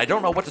darn it, I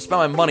don't know what to spend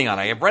my money on.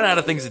 I have run out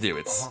of things to do.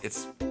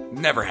 It's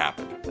never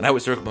happened. And I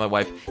would circle with my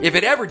wife. If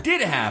it ever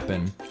did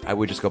happen, I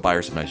would just go buy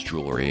her some nice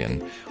jewelry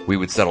and we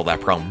would settle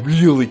that problem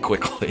really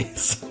quickly.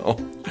 So,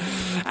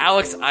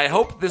 Alex, I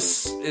hope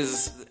this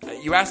is...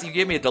 You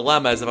gave me a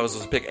dilemma as if I was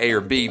supposed to pick A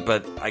or B,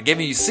 but I gave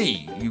you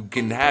C. You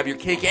can have your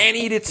cake and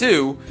eat it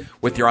too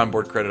with your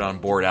onboard credit on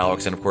board,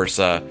 Alex. And of course,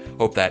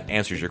 hope that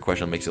answers your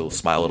question and makes you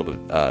smile a little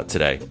bit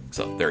today.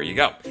 So there you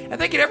go. And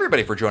thank you to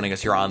everybody for joining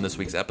us here on this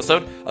week's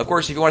episode. Of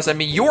course, if you want to send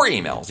me your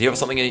emails, you have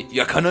something,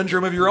 a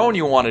conundrum of your own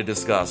you want to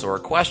discuss, or a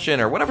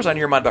question, or whatever's on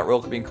your mind about Royal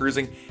Caribbean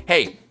cruising,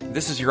 hey,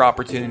 this is your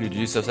opportunity to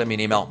do so. Send me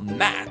an email,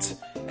 Matt,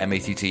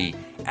 M-A-T-T,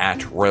 at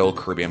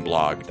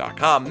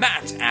RoyalCaribbeanBlog.com.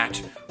 Matt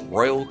at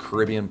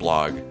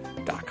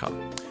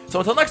RoyalCaribbeanBlog.com. So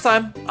until next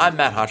time, I'm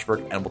Matt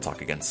Hochberg, and we'll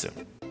talk again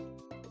soon.